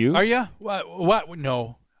 Do you? Are you? What?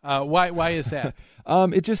 No. Why is that?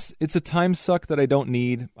 It's a time suck that I don't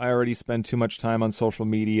need. I already spend too much time on social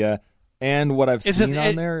media. And what I've seen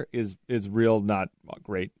on there is real not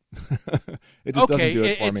great. It just doesn't do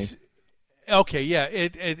it for me. Okay, yeah.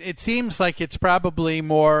 It seems like it's probably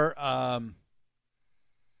more.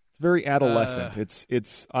 It's very adolescent.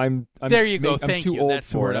 I'm there you go. I'm too old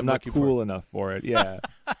for it. I'm not cool enough for it. Yeah.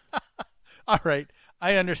 All right,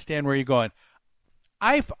 I understand where you're going.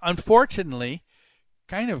 I've unfortunately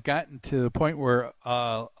kind of gotten to the point where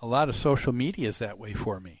a lot of social media is that way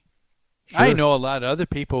for me. Sure. I know a lot of other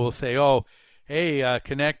people will say, "Oh, hey,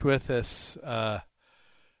 connect with us on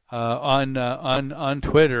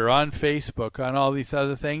Twitter, on Facebook, on all these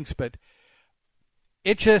other things." But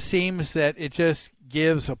it just seems that it just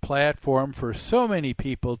gives a platform for so many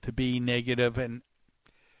people to be negative. And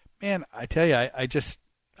man, I tell you,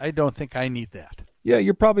 I don't think I need that. Yeah,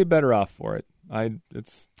 you're probably better off for it.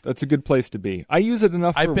 That's a good place to be. I use it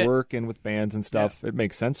enough for work and with bands and stuff. Yeah. It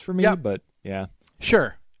makes sense for me, but yeah.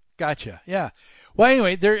 Sure. Gotcha. Yeah. Well,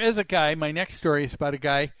 anyway, there is a guy. My next story is about a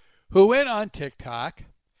guy who went on TikTok,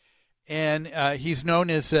 and he's known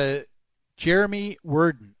as Jeremy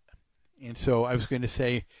Worden. And so I was going to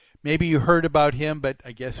say, maybe you heard about him, but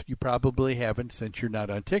I guess you probably haven't since you're not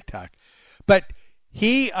on TikTok. But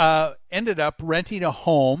he ended up renting a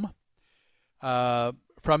home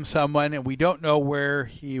from someone, and we don't know where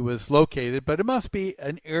he was located, but it must be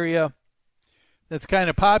an area that's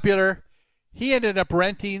kind of popular. He ended up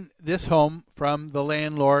renting this home from the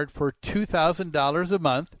landlord for $2,000 a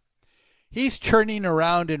month. He's churning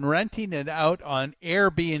around and renting it out on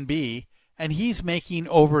Airbnb, and he's making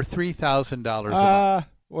over $3,000 a month.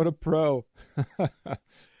 What a pro.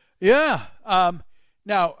 Yeah.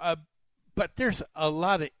 Now, but there's a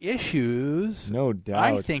lot of issues. No doubt.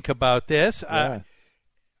 I think about this. Yeah.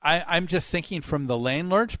 I'm just thinking from the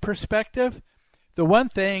landlord's perspective. The one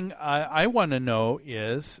thing I want to know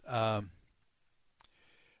is I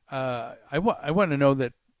want to know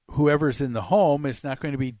that whoever's in the home is not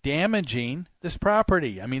going to be damaging this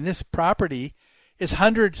property. I mean, this property is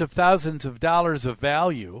hundreds of thousands of dollars of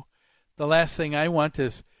value. The last thing I want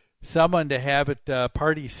is someone to have it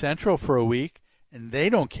Party Central for a week, and they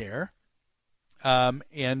don't care. And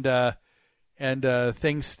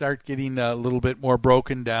things start getting a little bit more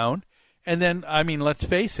broken down. And then, I mean, let's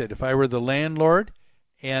face it, if I were the landlord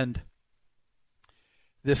and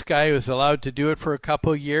this guy was allowed to do it for a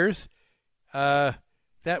couple of years,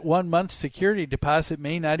 that 1 month security deposit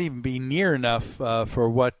may not even be near enough for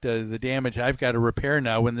what the damage I've got to repair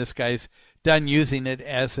now when this guy's done using it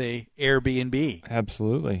as a Airbnb.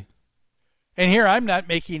 Absolutely. And here I'm not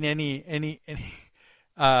making any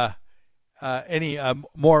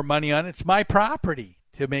more money on it. It's my property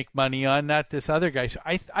to make money on, not this other guy. So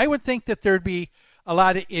I would think that there'd be a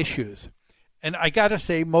lot of issues. And I got to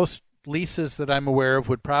say, most leases that I'm aware of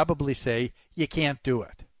would probably say you can't do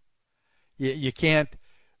it. You can't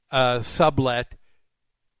sublet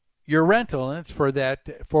your rental, and it's for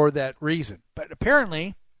that reason. But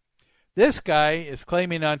apparently, this guy is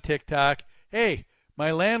claiming on TikTok, hey,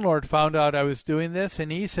 my landlord found out I was doing this,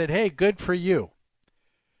 and he said, hey, good for you.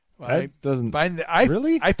 Well,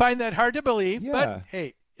 really? I find that hard to believe, but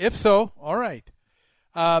hey, if so, all right.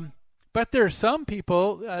 But there are some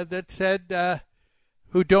people that said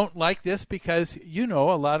who don't like this because, a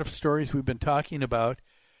lot of stories we've been talking about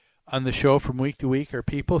on the show from week to week are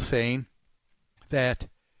people saying that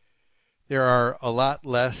there are a lot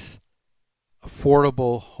less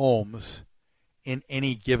affordable homes in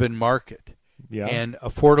any given market. Yeah. And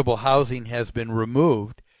affordable housing has been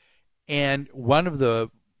removed. And one of the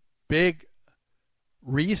big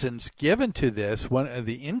reasons given to this, one of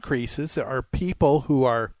the increases, are people who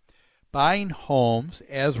are buying homes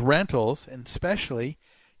as rentals, and especially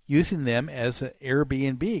using them as an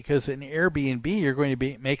Airbnb, because in Airbnb you're going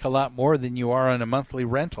to make a lot more than you are on a monthly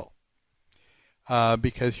rental,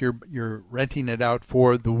 because you're renting it out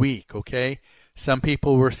for the week. Okay, some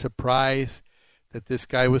people were surprised that this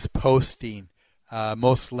guy was posting.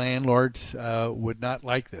 Most landlords would not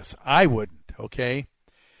like this. I wouldn't. Okay,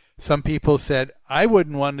 some people said I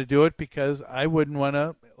wouldn't want to do it because I wouldn't want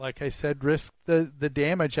to, like I said, risk the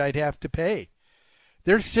damage I'd have to pay.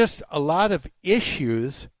 There's just a lot of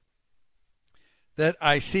issues that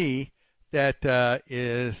I see that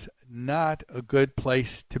is not a good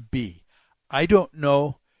place to be. I don't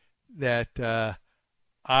know that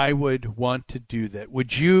I would want to do that.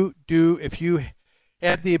 Would you if you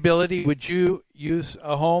had the ability, would you use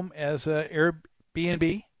a home as an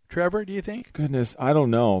Airbnb, Trevor, do you think? Goodness, I don't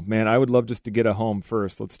know, man. I would love just to get a home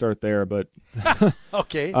first. Let's start there. But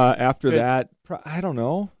okay. After that, I don't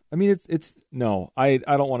know. I mean, it's no, I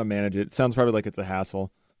don't want to manage it. It sounds probably like it's a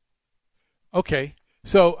hassle. Okay.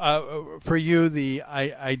 So for you, the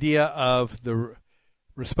idea of the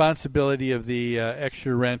responsibility of the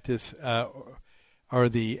extra rent is, or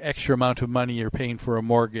the extra amount of money you're paying for a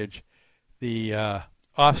mortgage, the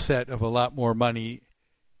offset of a lot more money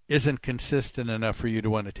isn't consistent enough for you to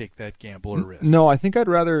want to take that gamble or risk. No, I think I'd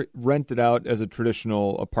rather rent it out as a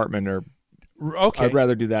traditional apartment, or okay. I'd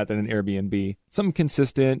rather do that than an Airbnb. Something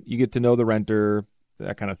consistent, you get to know the renter,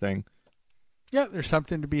 that kind of thing. Yeah, there's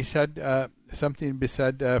something to be said. For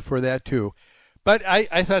that too. But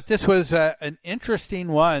I thought this was an interesting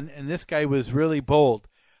one, and this guy was really bold.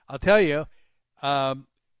 I'll tell you, I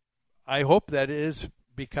hope that is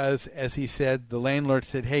because, as he said, the landlord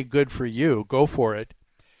said, "Hey, good for you, go for it."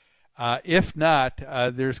 If not,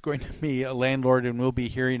 there's going to be a landlord, and we'll be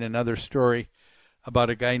hearing another story about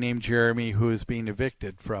a guy named Jeremy who is being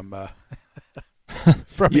evicted from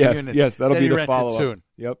from a unit. Yes, that'll be the rented follow-up. Soon.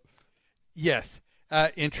 Yep. Yes,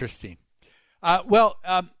 interesting.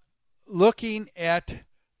 Looking at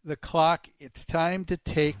the clock, it's time to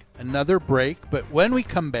take another break. But when we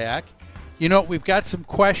come back, we've got some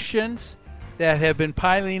questions that have been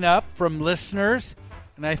piling up from listeners,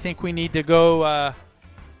 and I think we need to go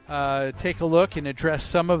take a look and address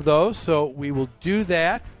some of those. So we will do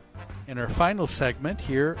that in our final segment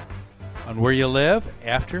here on Where You Live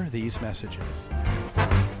after these messages.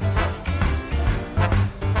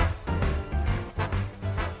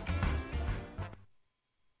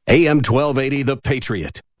 AM 1280, The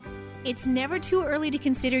Patriot. It's never too early to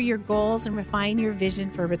consider your goals and refine your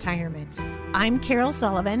vision for retirement. I'm Carol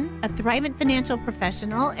Sullivan, a Thrivent financial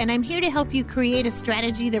professional, and I'm here to help you create a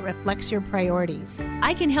strategy that reflects your priorities.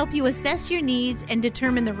 I can help you assess your needs and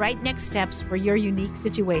determine the right next steps for your unique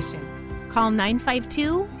situation. Call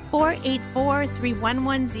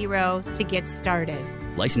 952-484-3110 to get started.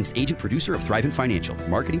 Licensed agent producer of Thrivent Financial.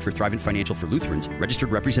 Marketing for Thrivent Financial for Lutherans.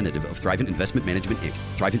 Registered representative of Thrivent Investment Management, Inc.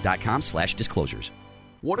 Thrivent.com/disclosures.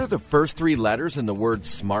 What are the first three letters in the word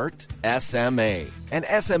SMART? SMA. And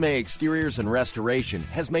SMA Exteriors and Restoration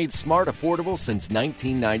has made SMART affordable since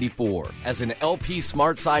 1994. As an LP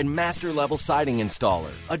SmartSide Master Level Siding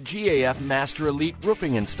Installer, a GAF Master Elite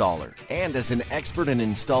Roofing Installer, and as an expert in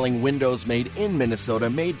installing windows made in Minnesota,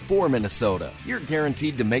 made for Minnesota, you're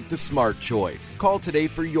guaranteed to make the SMART choice. Call today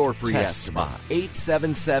for your free estimate.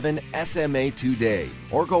 877-SMA today.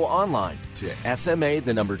 Or go online to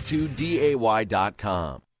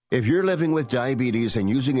SMA2DAY.com. If you're living with diabetes and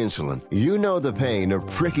using insulin, you know the pain of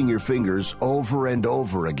pricking your fingers over and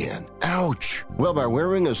over again. Ouch! Well, by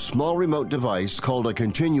wearing a small remote device called a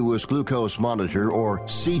continuous glucose monitor, or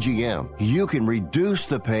CGM, you can reduce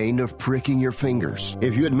the pain of pricking your fingers.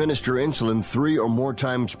 If you administer insulin 3 or more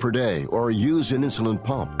times per day or use an insulin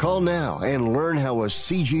pump, call now and learn how a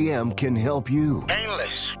CGM can help you.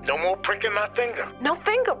 Painless. No more pricking my finger. No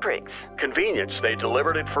finger pricks. Convenience. They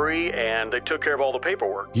delivered it free and they took care of all the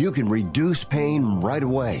paperwork. you can reduce pain right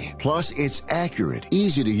away. Plus, it's accurate,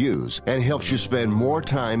 easy to use, and helps you spend more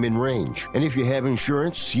time in range. And if you have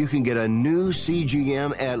insurance, you can get a new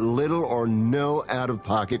CGM at little or no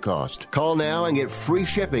out-of-pocket cost. Call now and get free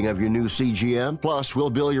shipping of your new CGM. Plus, we'll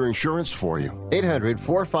bill your insurance for you.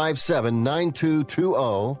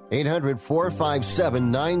 800-457-9220.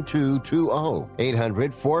 800-457-9220.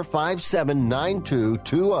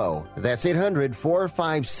 800-457-9220. That's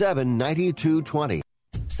 800-457-9220.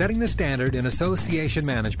 Setting the standard in association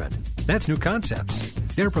management. That's New Concepts.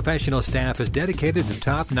 Their professional staff is dedicated to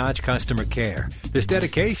top-notch customer care. This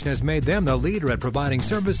dedication has made them the leader at providing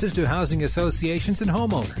services to housing associations and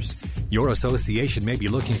homeowners. Your association may be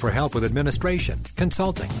looking for help with administration,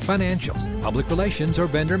 consulting, financials, public relations, or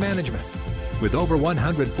vendor management. With over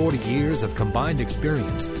 140 years of combined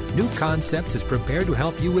experience, New Concepts is prepared to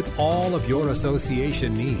help you with all of your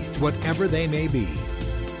association needs, whatever they may be.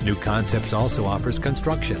 New Concepts also offers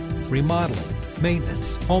construction, remodeling,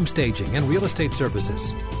 maintenance, home staging, and real estate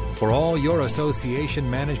services. For all your association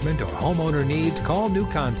management or homeowner needs, call New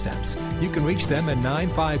Concepts. You can reach them at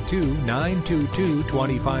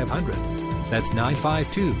 952-922-2500. That's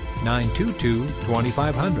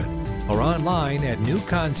 952-922-2500. Or online at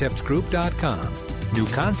newconceptsgroup.com.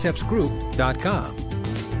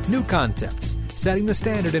 newconceptsgroup.com. New Concepts, setting the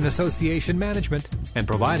standard in association management and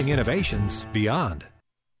providing innovations beyond.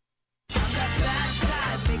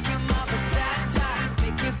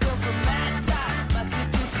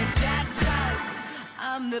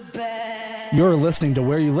 You're listening to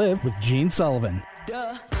Where You Live with Gene Sullivan.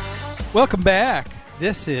 Welcome back.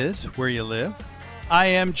 This is Where You Live. I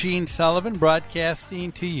am Gene Sullivan,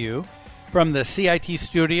 broadcasting to you from the CIT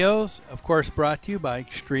studios, of course brought to you by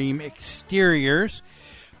Extreme Exteriors.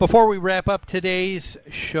 Before we wrap up today's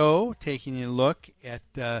show, taking a look at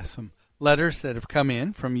some letters that have come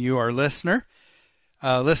in from you, our listeners,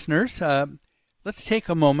 let's take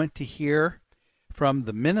a moment to hear from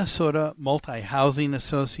the Minnesota Multi-Housing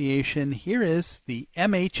Association. Here is the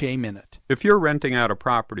MHA Minute. If you're renting out a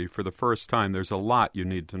property for the first time, there's a lot you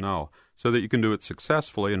need to know so that you can do it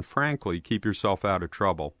successfully and, frankly, keep yourself out of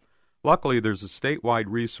trouble. Luckily, there's a statewide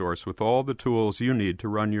resource with all the tools you need to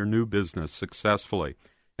run your new business successfully.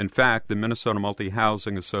 In fact, the Minnesota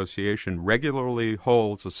Multi-Housing Association regularly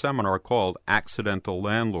holds a seminar called Accidental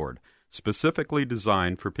Landlord, specifically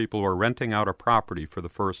designed for people who are renting out a property for the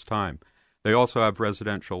first time. They also have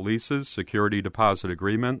residential leases, security deposit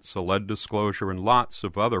agreements, a lead disclosure, and lots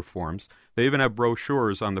of other forms. They even have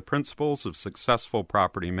brochures on the principles of successful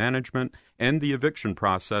property management and the eviction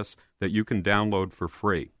process that you can download for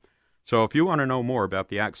free. So if you want to know more about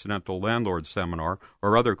the Accidental Landlord Seminar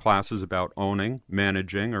or other classes about owning,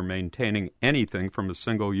 managing, or maintaining anything from a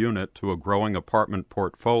single unit to a growing apartment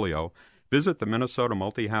portfolio, visit the Minnesota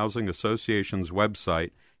Multi-Housing Association's website,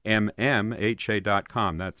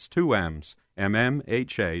 mmha.com. That's two M's,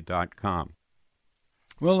 mmha.com.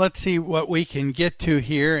 Well, let's see what we can get to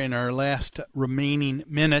here in our last remaining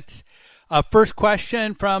minutes. First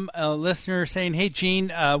question from a listener saying, hey,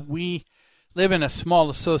 Gene, we live in a small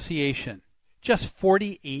association, just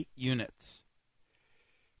 48 units.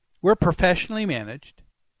 We're professionally managed,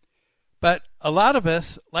 but a lot of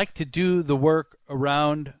us like to do the work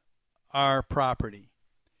around our property.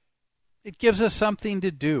 It gives us something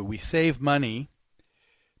to do. We save money.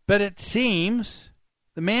 But it seems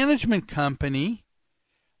the management company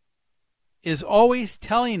is always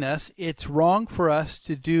telling us it's wrong for us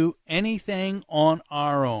to do anything on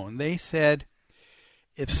our own. They said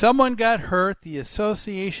if someone got hurt, the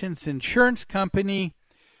association's insurance company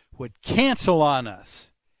would cancel on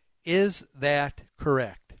us. Is that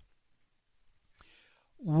correct?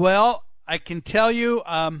 Well, I can tell you,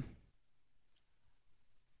 I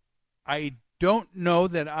don't know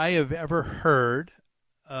that I have ever heard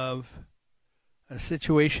of a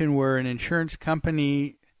situation where an insurance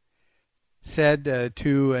company said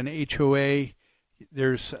to an HOA,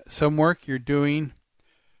 there's some work you're doing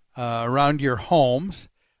around your homes,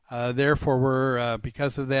 therefore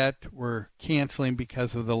because of that, we're canceling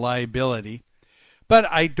because of the liability. But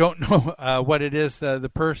I don't know what it is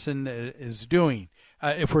the person is doing.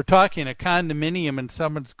 If we're talking a condominium and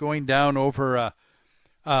someone's going down over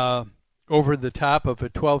the top of a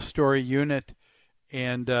 12-story unit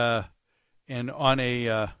and on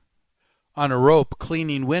a rope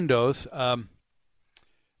cleaning windows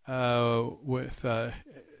with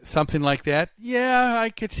something like that, yeah, I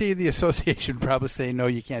could see the association probably say, no,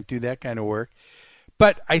 you can't do that kind of work.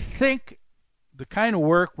 But I think the kind of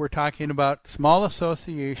work we're talking about, small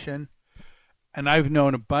association, and I've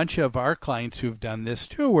known a bunch of our clients who've done this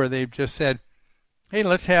too, where they've just said, hey,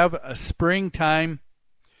 let's have a springtime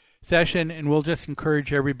session, and we'll just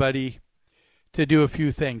encourage everybody to do a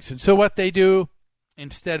few things. And so what they do,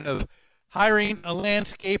 instead of hiring a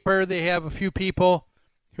landscaper, they have a few people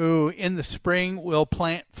who in the spring will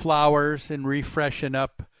plant flowers and refreshen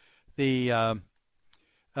up the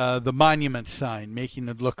monument sign, making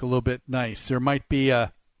it look a little bit nice. There might be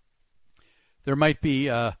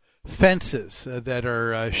fences that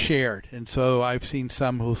are shared, and so I've seen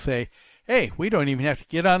some who'll say, "Hey, we don't even have to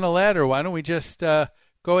get on a ladder. Why don't we just go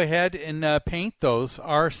ahead and paint those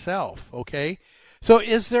ourselves?" Okay. So,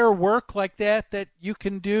 is there work like that you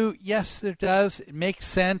can do? Yes, there does. It makes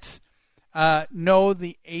sense. No,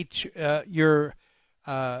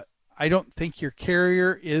 I don't think your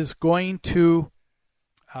carrier is going to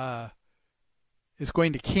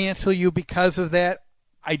cancel you because of that.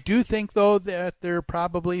 I do think, though, that there are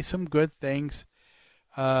probably some good things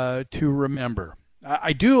to remember.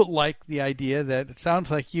 I do like the idea that it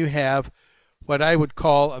sounds like you have what I would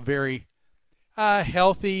call a very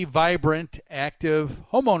healthy, vibrant, active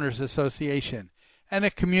homeowners association and a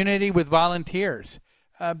community with volunteers.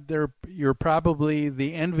 You're probably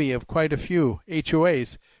the envy of quite a few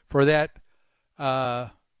HOAs for that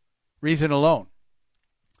reason alone.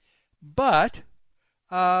 But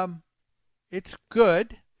it's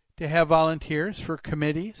good to have volunteers for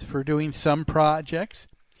committees, for doing some projects.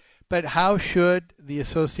 But how should the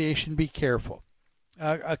association be careful?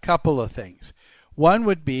 A couple of things. One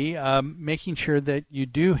would be making sure that you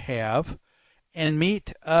do have and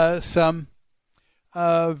meet some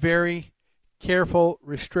very careful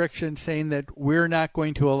restrictions, saying that we're not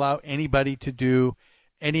going to allow anybody to do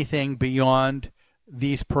anything beyond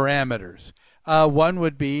these parameters. One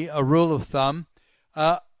would be a rule of thumb.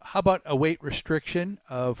 How about a weight restriction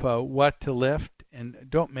of what to lift, and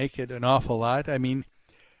don't make it an awful lot. I mean,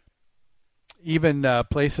 even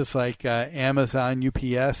places like Amazon,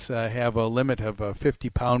 UPS have a limit of a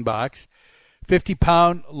 50-pound box.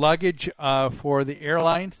 50-pound luggage for the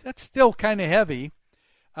airlines, that's still kind of heavy.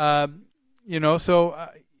 So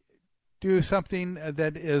do something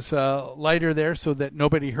that is lighter there so that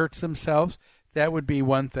nobody hurts themselves. That would be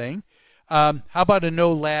one thing. How about a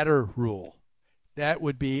no ladder rule? That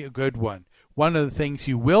would be a good one. One of the things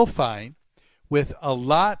you will find with a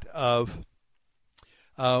lot of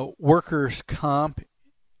workers' comp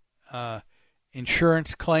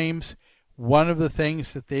insurance claims, one of the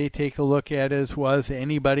things that they take a look at was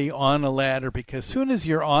anybody on a ladder, because soon as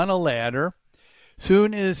you're on a ladder,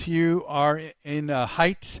 soon as you are in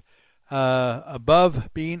heights above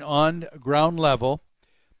being on ground level,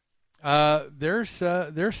 there's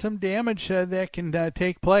some damage that can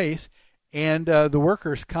take place, and the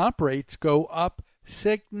workers' comp rates go up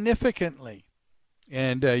significantly.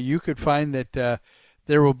 And you could find that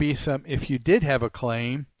there will be some, if you did have a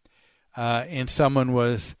claim and someone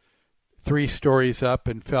was 3 stories up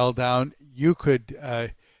and fell down, you could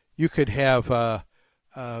have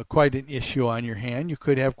quite an issue on your hand. You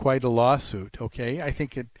could have quite a lawsuit. Okay, I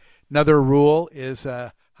think another rule is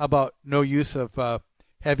how about no use of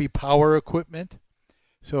heavy power equipment.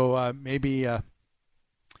 So maybe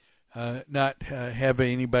not have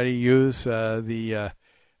anybody use the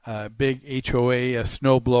big HOA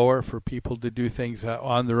snow blower for people to do things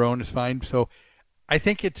on their own is fine. So I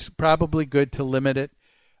think it's probably good to limit it.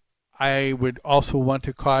 I would also want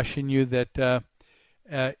to caution you that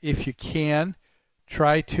if you can,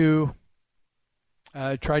 try to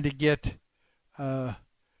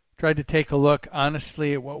take a look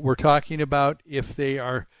honestly at what we're talking about. If they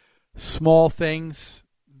are small things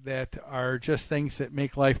that are just things that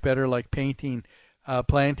make life better, like painting,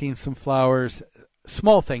 planting some flowers,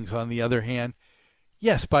 small things on the other hand,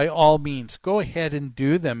 yes, by all means, go ahead and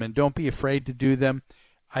do them, and don't be afraid to do them.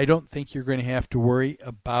 I don't think you're going to have to worry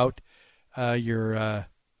about your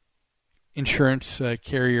insurance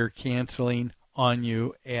carrier canceling on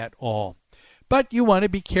you at all. But you want to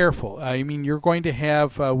be careful. I mean, you're going to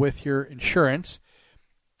have with your insurance,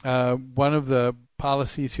 one of the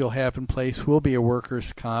policies you'll have in place will be a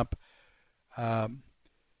workers' comp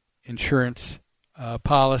insurance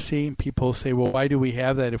policy. And people say, well, why do we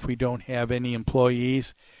have that if we don't have any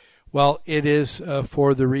employees? Well, it is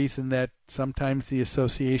for the reason that sometimes the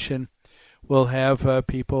association will have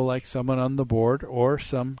people like someone on the board or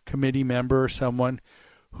some committee member or someone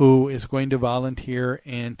who is going to volunteer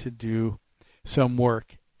and to do some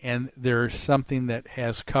work. And there's something that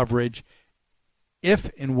has coverage if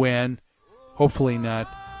and when, hopefully not,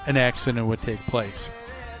 an accident would take place.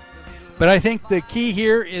 But I think the key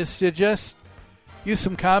here is to just use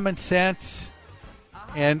some common sense,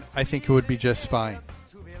 and I think it would be just fine.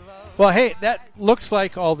 Well, hey, that looks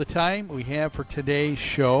like all the time we have for today's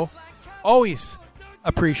show. Always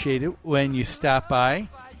appreciate it when you stop by.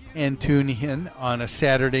 and tune in on a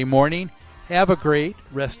Saturday morning. Have a great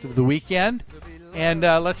rest of the weekend, and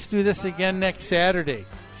let's do this again next Saturday.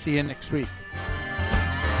 See you next week.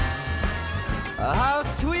 How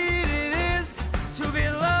sweet it is to be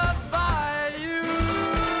loved by you.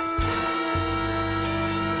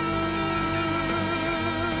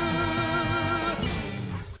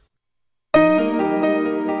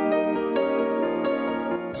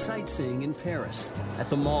 Sightseeing in Paris, at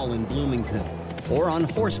the mall in Bloomington, or on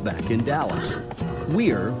horseback in Dallas.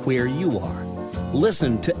 We're where you are.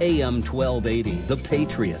 Listen to AM 1280, The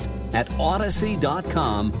Patriot, at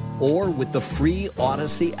Odyssey.com or with the free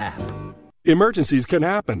Odyssey app. Emergencies can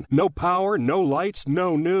happen. No power, no lights,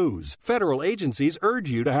 no news. Federal agencies urge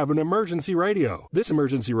you to have an emergency radio. This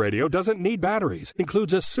emergency radio doesn't need batteries.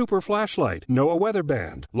 Includes a super flashlight, NOAA weather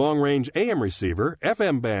band, long-range AM receiver,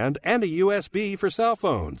 FM band, and a USB for cell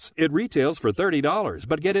phones. It retails for $30,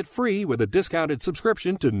 but get it free with a discounted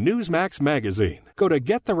subscription to Newsmax magazine. Go to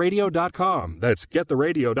GetTheRadio.com. That's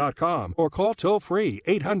GetTheRadio.com. Or call toll-free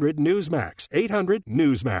 800-NEWSMAX.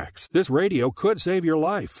 800-NEWSMAX. This radio could save your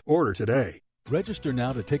life. Order today. Register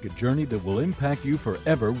now to take a journey that will impact you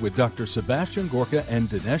forever with Dr. Sebastian Gorka and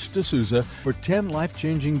Dinesh D'Souza for 10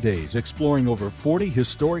 life-changing days exploring over 40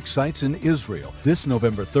 historic sites in Israel this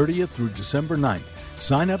November 30th through December 9th.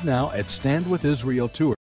 Sign up now at Stand With Israel Tour.